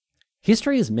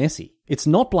 History is messy. It's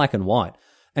not black and white.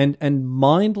 And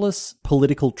mindless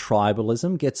political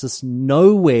tribalism gets us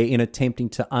nowhere in attempting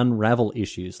to unravel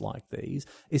issues like these,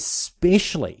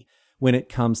 especially when it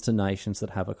comes to nations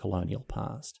that have a colonial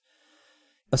past.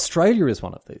 Australia is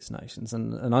one of these nations,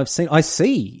 and I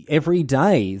see every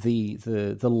day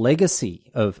the legacy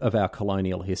of our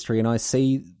colonial history, and I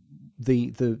see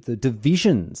the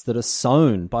divisions that are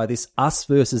sown by this us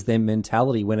versus them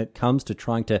mentality when it comes to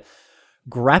trying to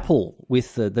grapple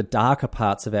with the darker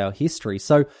parts of our history.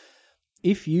 So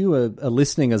if you are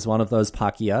listening as one of those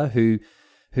Pākehā who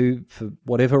for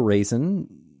whatever reason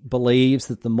believes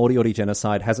that the Moriori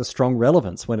genocide has a strong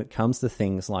relevance when it comes to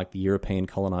things like the European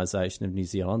colonisation of New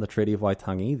Zealand, the Treaty of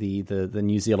Waitangi, the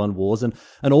New Zealand Wars, and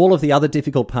all of the other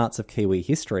difficult parts of Kiwi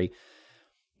history,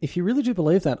 if you really do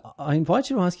believe that, I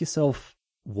invite you to ask yourself,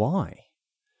 why?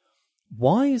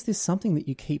 Why is this something that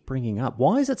you keep bringing up?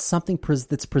 Why is it something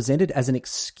that's presented as an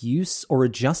excuse or a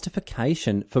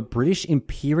justification for British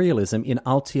imperialism in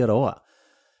Aotearoa?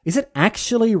 Is it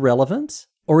actually relevant?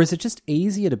 Or is it just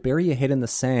easier to bury your head in the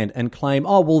sand and claim,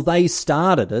 oh, well, they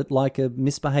started it, like a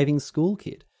misbehaving school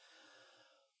kid?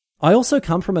 I also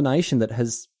come from a nation that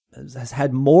has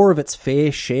had more of its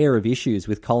fair share of issues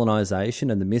with colonisation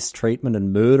and the mistreatment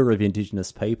and murder of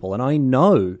Indigenous people. And I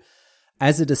know,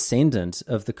 as a descendant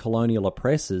of the colonial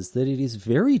oppressors, that it is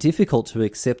very difficult to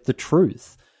accept the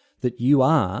truth that you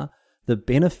are the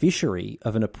beneficiary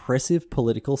of an oppressive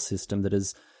political system that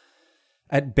has,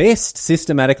 at best,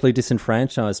 systematically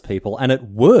disenfranchised people, and at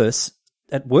worst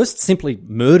simply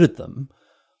murdered them.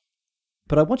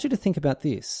 But I want you to think about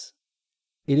this.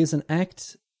 It is an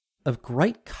act of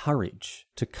great courage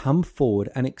to come forward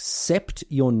and accept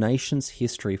your nation's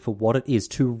history for what it is,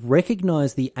 to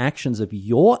recognise the actions of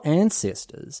your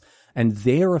ancestors and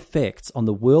their effects on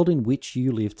the world in which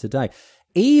you live today.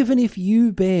 Even if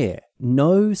you bear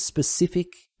no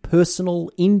specific personal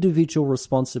individual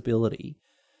responsibility,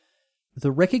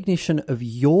 the recognition of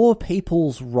your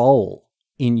people's role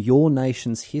in your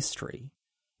nation's history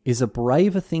is a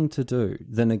braver thing to do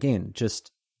than, again,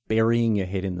 just burying your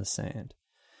head in the sand.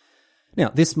 Now,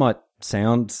 this might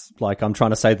sound like I'm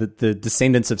trying to say that the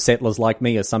descendants of settlers like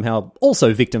me are somehow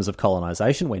also victims of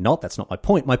colonisation. We're not. That's not my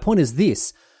point. My point is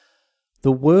this.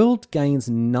 The world gains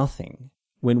nothing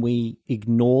when we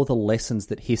ignore the lessons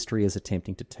that history is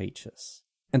attempting to teach us.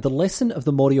 And the lesson of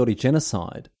the Moriori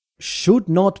genocide should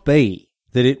not be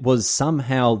that it was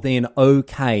somehow then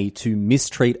okay to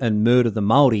mistreat and murder the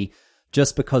Māori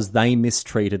just because they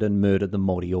mistreated and murdered the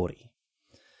Moriori.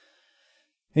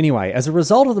 Anyway, as a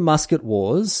result of the musket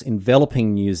wars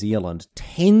enveloping New Zealand,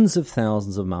 tens of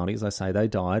thousands of Māori, as I say, they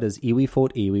died as iwi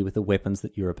fought iwi with the weapons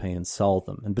that Europeans sold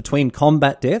them. And between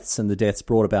combat deaths and the deaths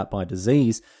brought about by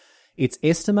disease, it's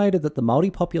estimated that the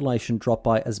Māori population dropped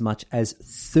by as much as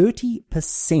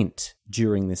 30%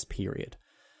 during this period.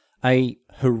 A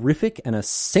horrific and a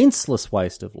senseless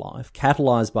waste of life,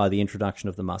 catalysed by the introduction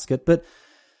of the musket, but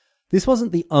this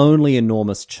wasn't the only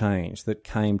enormous change that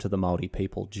came to the Māori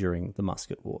people during the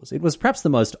musket wars. It was perhaps the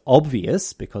most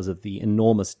obvious because of the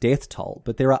enormous death toll,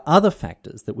 but there are other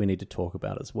factors that we need to talk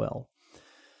about as well.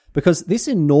 Because this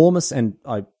enormous, and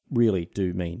I really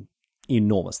do mean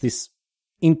enormous, this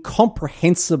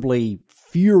incomprehensibly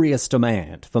furious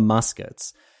demand for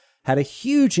muskets had a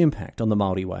huge impact on the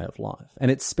Māori way of life, and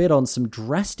it sped on some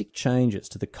drastic changes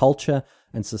to the culture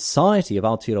and society of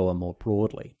Aotearoa more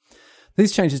broadly.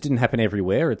 These changes didn't happen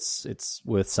everywhere, it's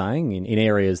worth saying. In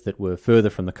areas that were further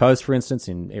from the coast, for instance,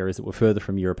 in areas that were further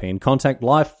from European contact,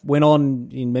 life went on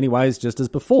in many ways just as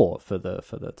before for the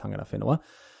tangata whenua.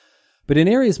 But in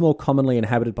areas more commonly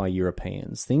inhabited by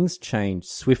Europeans, things changed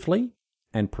swiftly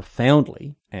and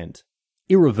profoundly and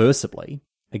irreversibly,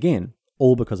 again,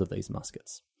 all because of these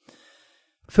muskets.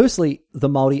 Firstly, the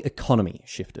Māori economy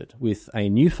shifted, with a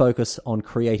new focus on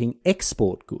creating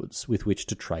export goods with which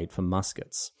to trade for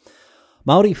muskets.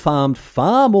 Māori farmed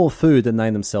far more food than they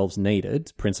themselves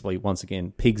needed, principally, once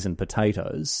again, pigs and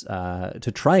potatoes,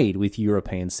 to trade with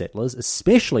European settlers,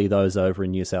 especially those over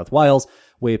in New South Wales,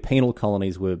 where penal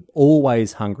colonies were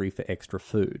always hungry for extra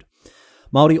food.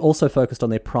 Māori also focused on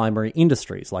their primary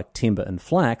industries, like timber and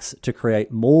flax, to create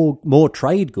more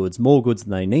trade goods, more goods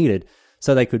than they needed,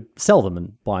 so they could sell them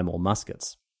and buy more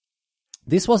muskets.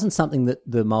 This wasn't something that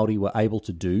the Māori were able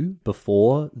to do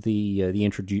before the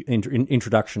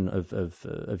introduction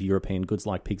of European goods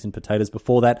like pigs and potatoes.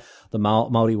 Before that, the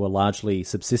Māori were largely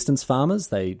subsistence farmers.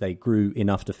 They grew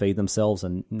enough to feed themselves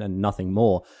and nothing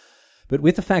more. But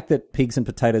with the fact that pigs and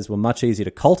potatoes were much easier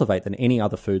to cultivate than any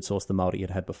other food source the Māori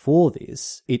had before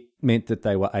this, it meant that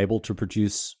they were able to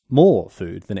produce more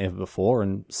food than ever before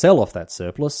and sell off that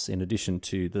surplus, in addition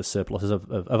to the surpluses of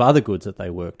other goods that they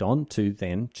worked on, to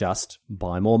then just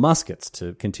buy more muskets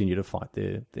to continue to fight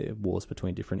their wars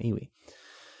between different iwi.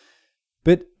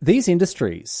 But these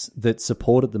industries that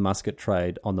supported the musket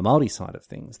trade on the Māori side of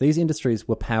things, these industries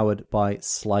were powered by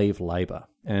slave labour,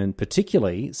 and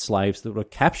particularly slaves that were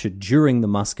captured during the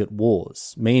musket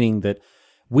wars, meaning that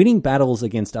winning battles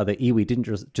against other iwi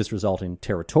didn't just result in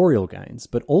territorial gains,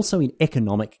 but also in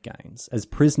economic gains, as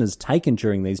prisoners taken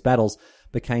during these battles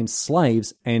became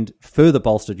slaves and further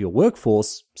bolstered your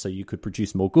workforce so you could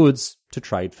produce more goods to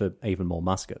trade for even more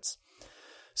muskets.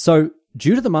 So,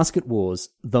 due to the musket wars,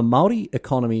 the Māori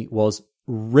economy was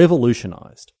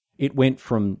revolutionised. It went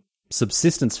from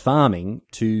subsistence farming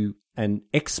to an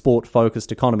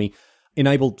export-focused economy,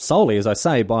 enabled solely, as I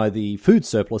say, by the food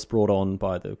surplus brought on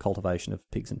by the cultivation of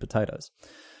pigs and potatoes.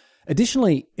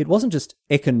 Additionally, it wasn't just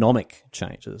economic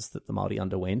changes that the Māori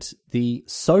underwent. The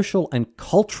social and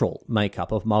cultural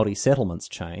makeup of Māori settlements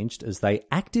changed as they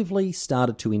actively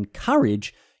started to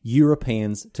encourage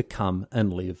Europeans to come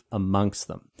and live amongst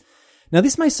them. Now,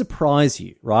 this may surprise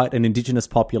you, right? An indigenous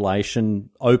population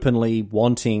openly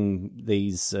wanting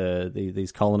these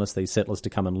colonists, these settlers,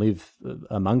 to come and live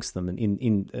amongst them and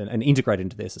integrate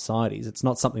into their societies. It's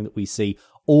not something that we see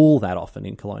all that often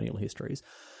in colonial histories.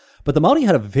 But the Māori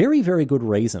had a very, very good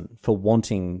reason for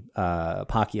wanting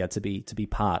Pākehā to be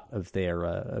part of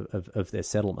their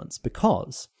settlements,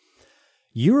 because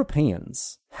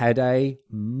Europeans had a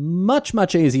much,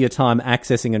 much easier time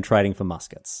accessing and trading for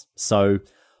muskets. So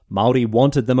Māori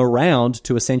wanted them around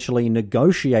to essentially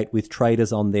negotiate with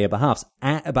traders on their behalf,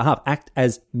 act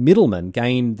as middlemen,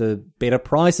 gain the better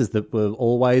prices that were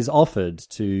always offered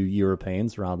to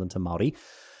Europeans rather than to Māori.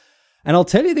 And I'll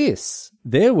tell you this,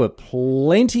 there were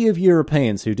plenty of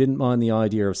Europeans who didn't mind the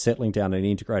idea of settling down and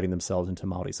integrating themselves into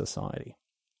Māori society.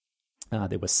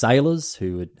 There were sailors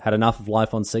who had had enough of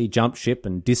life on sea, jumped ship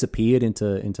and disappeared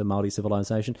into Māori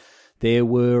civilization. There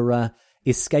were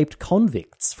escaped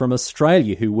convicts from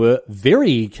Australia who were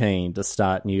very keen to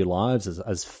start new lives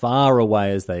as far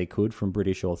away as they could from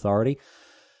British authority.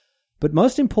 But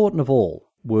most important of all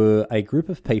were a group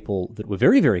of people that were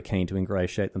very, very keen to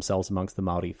ingratiate themselves amongst the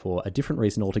Māori for a different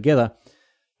reason altogether,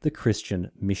 the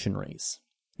Christian missionaries.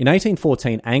 In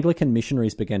 1814, Anglican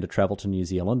missionaries began to travel to New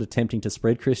Zealand, attempting to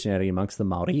spread Christianity amongst the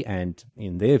Māori and,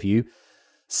 in their view,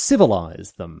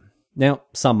 civilise them. Now,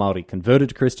 some Māori converted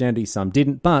to Christianity, some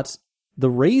didn't, but the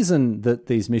reason that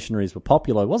these missionaries were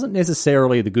popular wasn't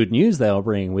necessarily the good news they were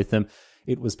bringing with them.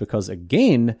 It was because,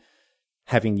 again,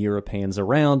 having Europeans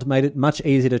around made it much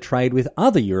easier to trade with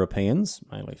other Europeans,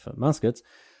 mainly for muskets,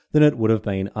 than it would have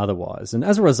been otherwise. And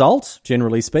as a result,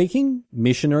 generally speaking,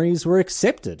 missionaries were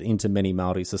accepted into many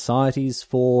Māori societies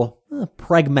for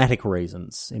pragmatic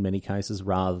reasons, in many cases,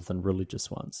 rather than religious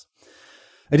ones.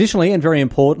 Additionally, and very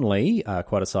importantly,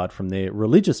 quite aside from their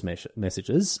religious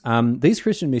messages, these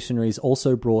Christian missionaries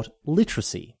also brought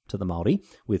literacy to the Māori,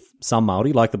 with some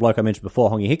Māori, like the bloke I mentioned before,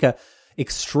 Hongi Hika,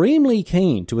 extremely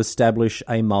keen to establish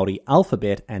a Māori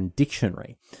alphabet and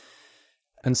dictionary.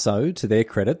 And so, to their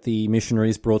credit, the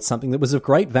missionaries brought something that was of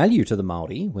great value to the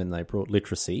Māori when they brought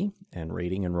literacy and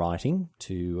reading and writing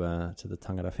to the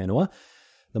tangata whenua.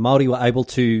 The Māori were able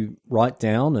to write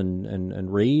down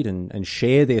and read and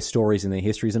share their stories and their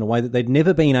histories in a way that they'd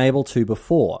never been able to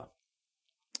before.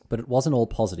 But it wasn't all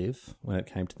positive when it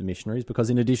came to the missionaries, because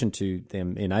in addition to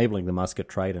them enabling the musket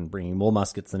trade and bringing more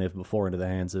muskets than ever before into the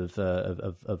hands of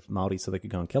Māori so they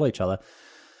could go and kill each other,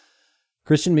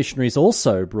 Christian missionaries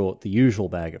also brought the usual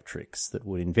bag of tricks that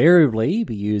would invariably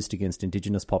be used against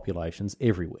indigenous populations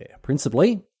everywhere,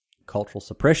 principally cultural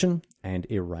suppression and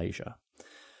erasure.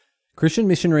 Christian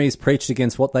missionaries preached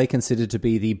against what they considered to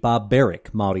be the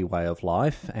barbaric Māori way of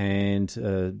life and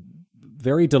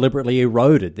very deliberately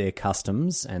eroded their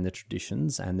customs and their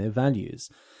traditions and their values.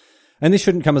 And this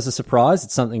shouldn't come as a surprise.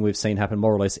 It's something we've seen happen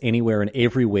more or less anywhere and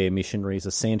everywhere missionaries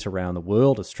are sent around the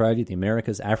world, Australia, the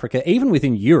Americas, Africa, even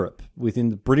within Europe, within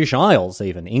the British Isles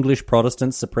even. English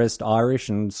Protestants suppressed Irish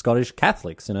and Scottish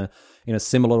Catholics in a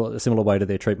similar way to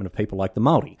their treatment of people like the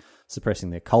Māori,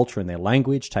 suppressing their culture and their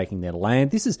language, taking their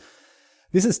land. This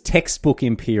is textbook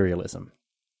imperialism.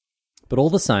 But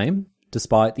all the same,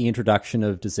 despite the introduction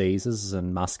of diseases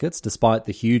and muskets, despite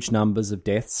the huge numbers of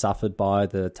deaths suffered by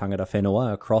the tangata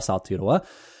whenua across Aotearoa,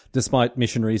 despite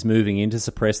missionaries moving in to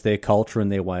suppress their culture and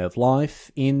their way of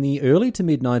life, in the early to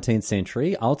mid-19th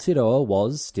century, Aotearoa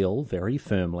was still very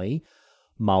firmly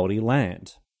Māori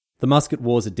land. The musket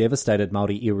wars had devastated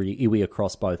Māori iwi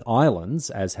across both islands,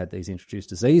 as had these introduced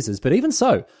diseases, but even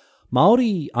so,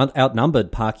 Māori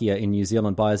outnumbered Pākehā in New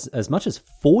Zealand by as much as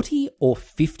 40 or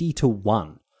 50 to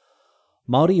 1.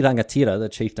 Māori rangatira, the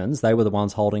chieftains, they were the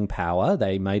ones holding power.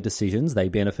 They made decisions. They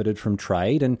benefited from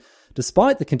trade. And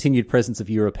despite the continued presence of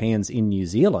Europeans in New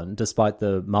Zealand, despite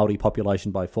the Māori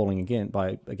population falling again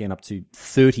up to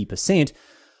 30%,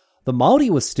 the Māori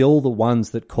were still the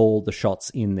ones that called the shots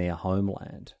in their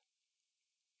homeland.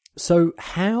 So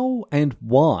how and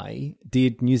why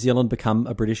did New Zealand become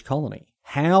a British colony?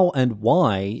 How and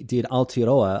why did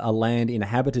Aotearoa, a land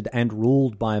inhabited and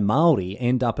ruled by Māori,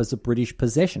 end up as a British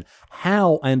possession?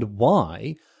 How and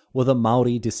why were the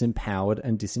Māori disempowered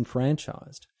and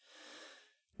disenfranchised?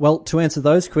 Well, to answer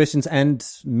those questions and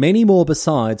many more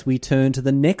besides, we turn to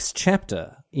the next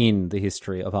chapter in the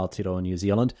history of Aotearoa, New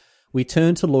Zealand. We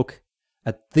turn to look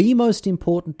at the most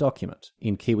important document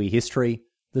in Kiwi history,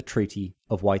 the Treaty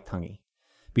of Waitangi.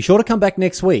 Be sure to come back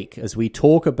next week as we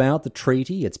talk about the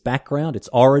treaty, its background, its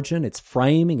origin, its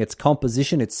framing, its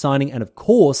composition, its signing, and of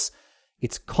course,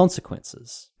 its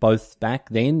consequences, both back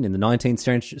then in the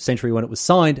 19th century when it was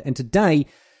signed and today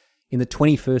in the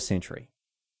 21st century.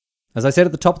 As I said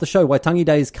at the top of the show, Waitangi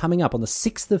Day is coming up on the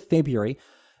 6th of February,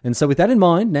 and so with that in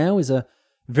mind, now is a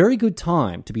very good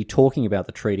time to be talking about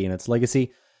the treaty and its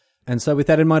legacy. And so with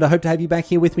that in mind, I hope to have you back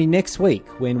here with me next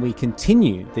week when we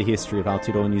continue the history of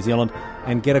Aotearoa, New Zealand,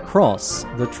 and get across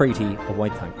the Treaty of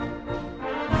Waitangi.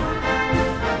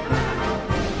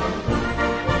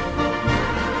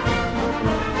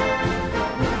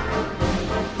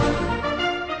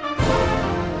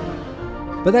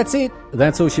 But that's it.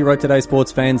 That's all she wrote today,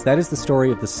 sports fans. That is the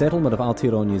story of the settlement of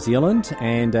Aotearoa, New Zealand.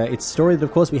 And it's a story that,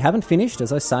 of course, we haven't finished,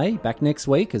 as I say, back next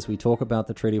week as we talk about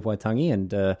the Treaty of Waitangi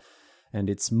and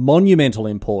its monumental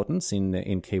importance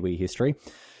in Kiwi history.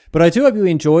 But I do hope you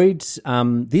enjoyed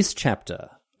this chapter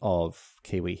of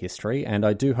Kiwi history, and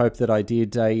I do hope that I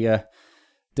did a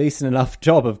decent enough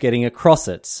job of getting across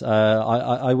it.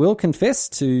 I will confess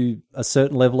to a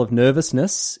certain level of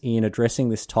nervousness in addressing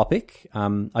this topic.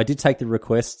 I did take the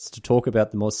requests to talk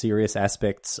about the more serious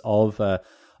aspects of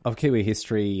Kiwi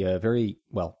history very,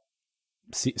 well,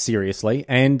 seriously,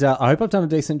 and I hope I've done a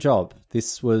decent job.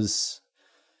 This was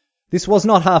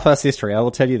not half-assed history, I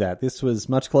will tell you that. This was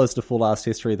much closer to full-assed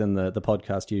history than the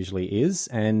podcast usually is,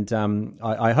 and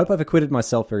I hope I've acquitted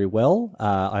myself very well.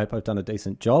 I hope I've done a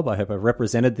decent job. I hope I've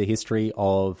represented the history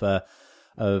of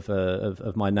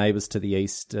my neighbours to the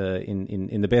east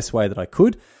in the best way that I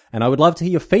could. And I would love to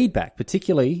hear your feedback,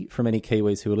 particularly from any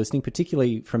Kiwis who are listening,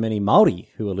 particularly from any Māori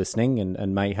who are listening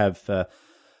and may have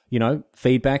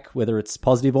feedback, whether it's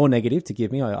positive or negative, to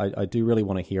give me. I do really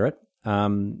want to hear it.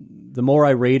 The more I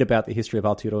read about the history of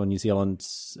Aotearoa, New Zealand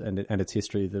and its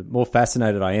history, the more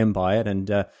fascinated I am by it, and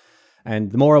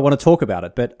the more I want to talk about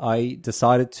it. But I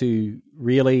decided to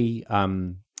really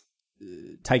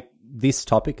take this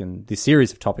topic and this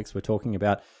series of topics we're talking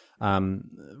about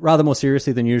rather more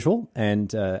seriously than usual.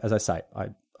 And as I say,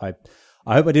 I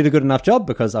hope I did a good enough job,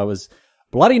 because I was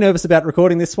bloody nervous about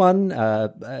recording this one.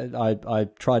 I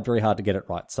tried very hard to get it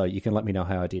right, so you can let me know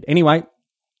how I did. Anyway,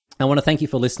 I want to thank you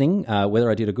for listening,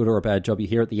 whether I did a good or a bad job. You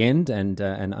hear at the end, and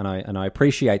I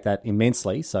appreciate that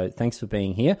immensely. So thanks for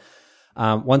being here.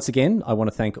 Once again, I want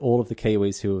to thank all of the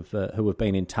Kiwis who have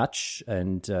been in touch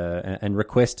and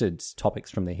requested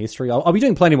topics from their history. I'll be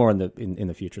doing plenty more in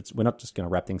the future. We're not just going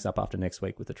to wrap things up after next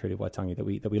week with the Treaty of Waitangi.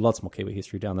 There'll be lots more Kiwi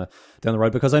history down the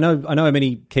road, because I know how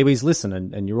many Kiwis listen,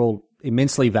 and you're all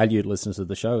immensely valued listeners of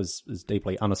the show, as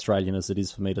deeply un-Australian as it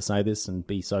is for me to say this and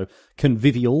be so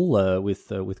convivial with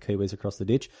Kiwis across the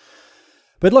ditch.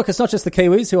 But look, it's not just the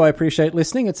Kiwis who I appreciate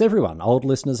listening, it's everyone, old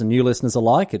listeners and new listeners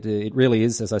alike. It really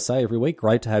is, as I say every week,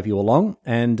 great to have you along.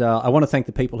 And I want to thank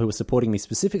the people who are supporting me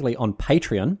specifically on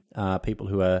Patreon, people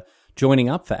who are joining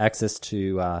up for access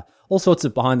to all sorts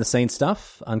of behind-the-scenes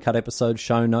stuff, uncut episodes,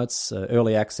 show notes,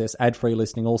 early access, ad-free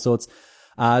listening, all sorts.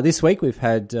 This week we've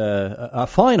had a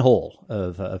fine haul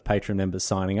of Patreon members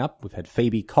signing up. We've had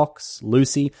Phoebe Cox,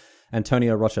 Lucy,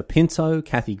 Antonio Rocha Pinto,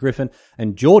 Kathy Griffin,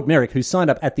 and Jord Merrick, who signed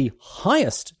up at the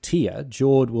highest tier.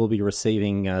 Jord will be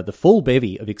receiving the full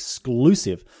bevy of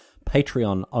exclusive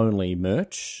Patreon-only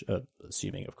merch,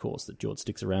 assuming, of course, that Jord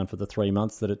sticks around for the 3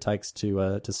 months that it takes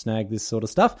to snag this sort of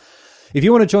stuff. If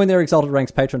you want to join their Exalted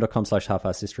Ranks,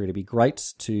 patreon.com/half-assed-history, it'd be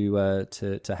great to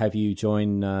have you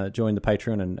join the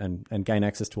Patreon and gain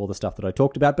access to all the stuff that I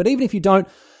talked about. But even if you don't,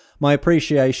 my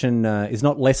appreciation is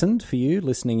not lessened for you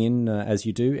listening in as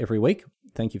you do every week.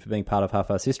 Thank you for being part of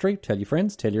Half-Assed History. Tell your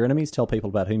friends, tell your enemies, tell people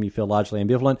about whom you feel largely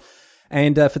ambivalent.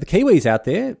 And for the Kiwis out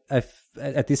there,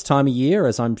 at this time of year,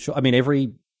 as I'm sure,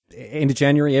 every end of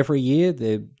January every year,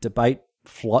 the debate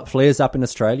flares up in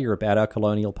Australia about our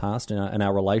colonial past and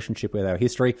our relationship with our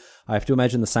history. I have to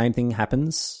imagine the same thing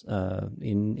happens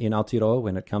in Aotearoa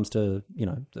when it comes to,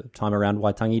 the time around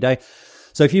Waitangi Day.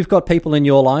 So if you've got people in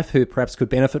your life who perhaps could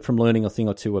benefit from learning a thing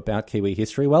or two about Kiwi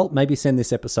history, well, maybe send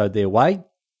this episode their way.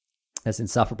 As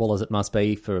insufferable as it must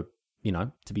be for,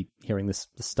 to be hearing this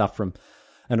stuff from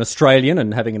an Australian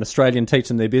and having an Australian teach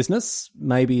them their business,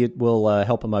 maybe it will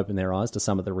help them open their eyes to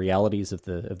some of the realities of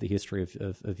the history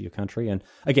of your country. And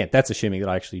again, that's assuming that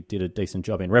I actually did a decent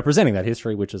job in representing that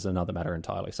history, which is another matter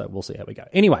entirely. So we'll see how we go.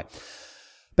 Anyway,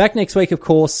 back next week, of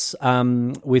course,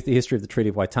 with the history of the Treaty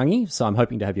of Waitangi. So I'm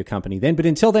hoping to have your company then. But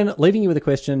until then, leaving you with a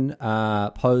question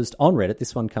posed on Reddit.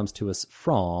 This one comes to us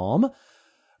from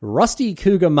Rusty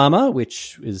Cougar Mama,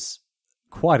 which is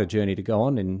quite a journey to go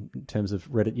on in terms of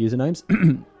Reddit usernames.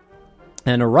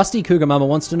 And a Rusty Cougar Mama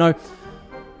wants to know,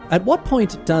 at what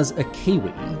point does a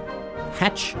kiwi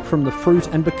hatch from the fruit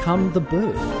and become the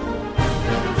bird?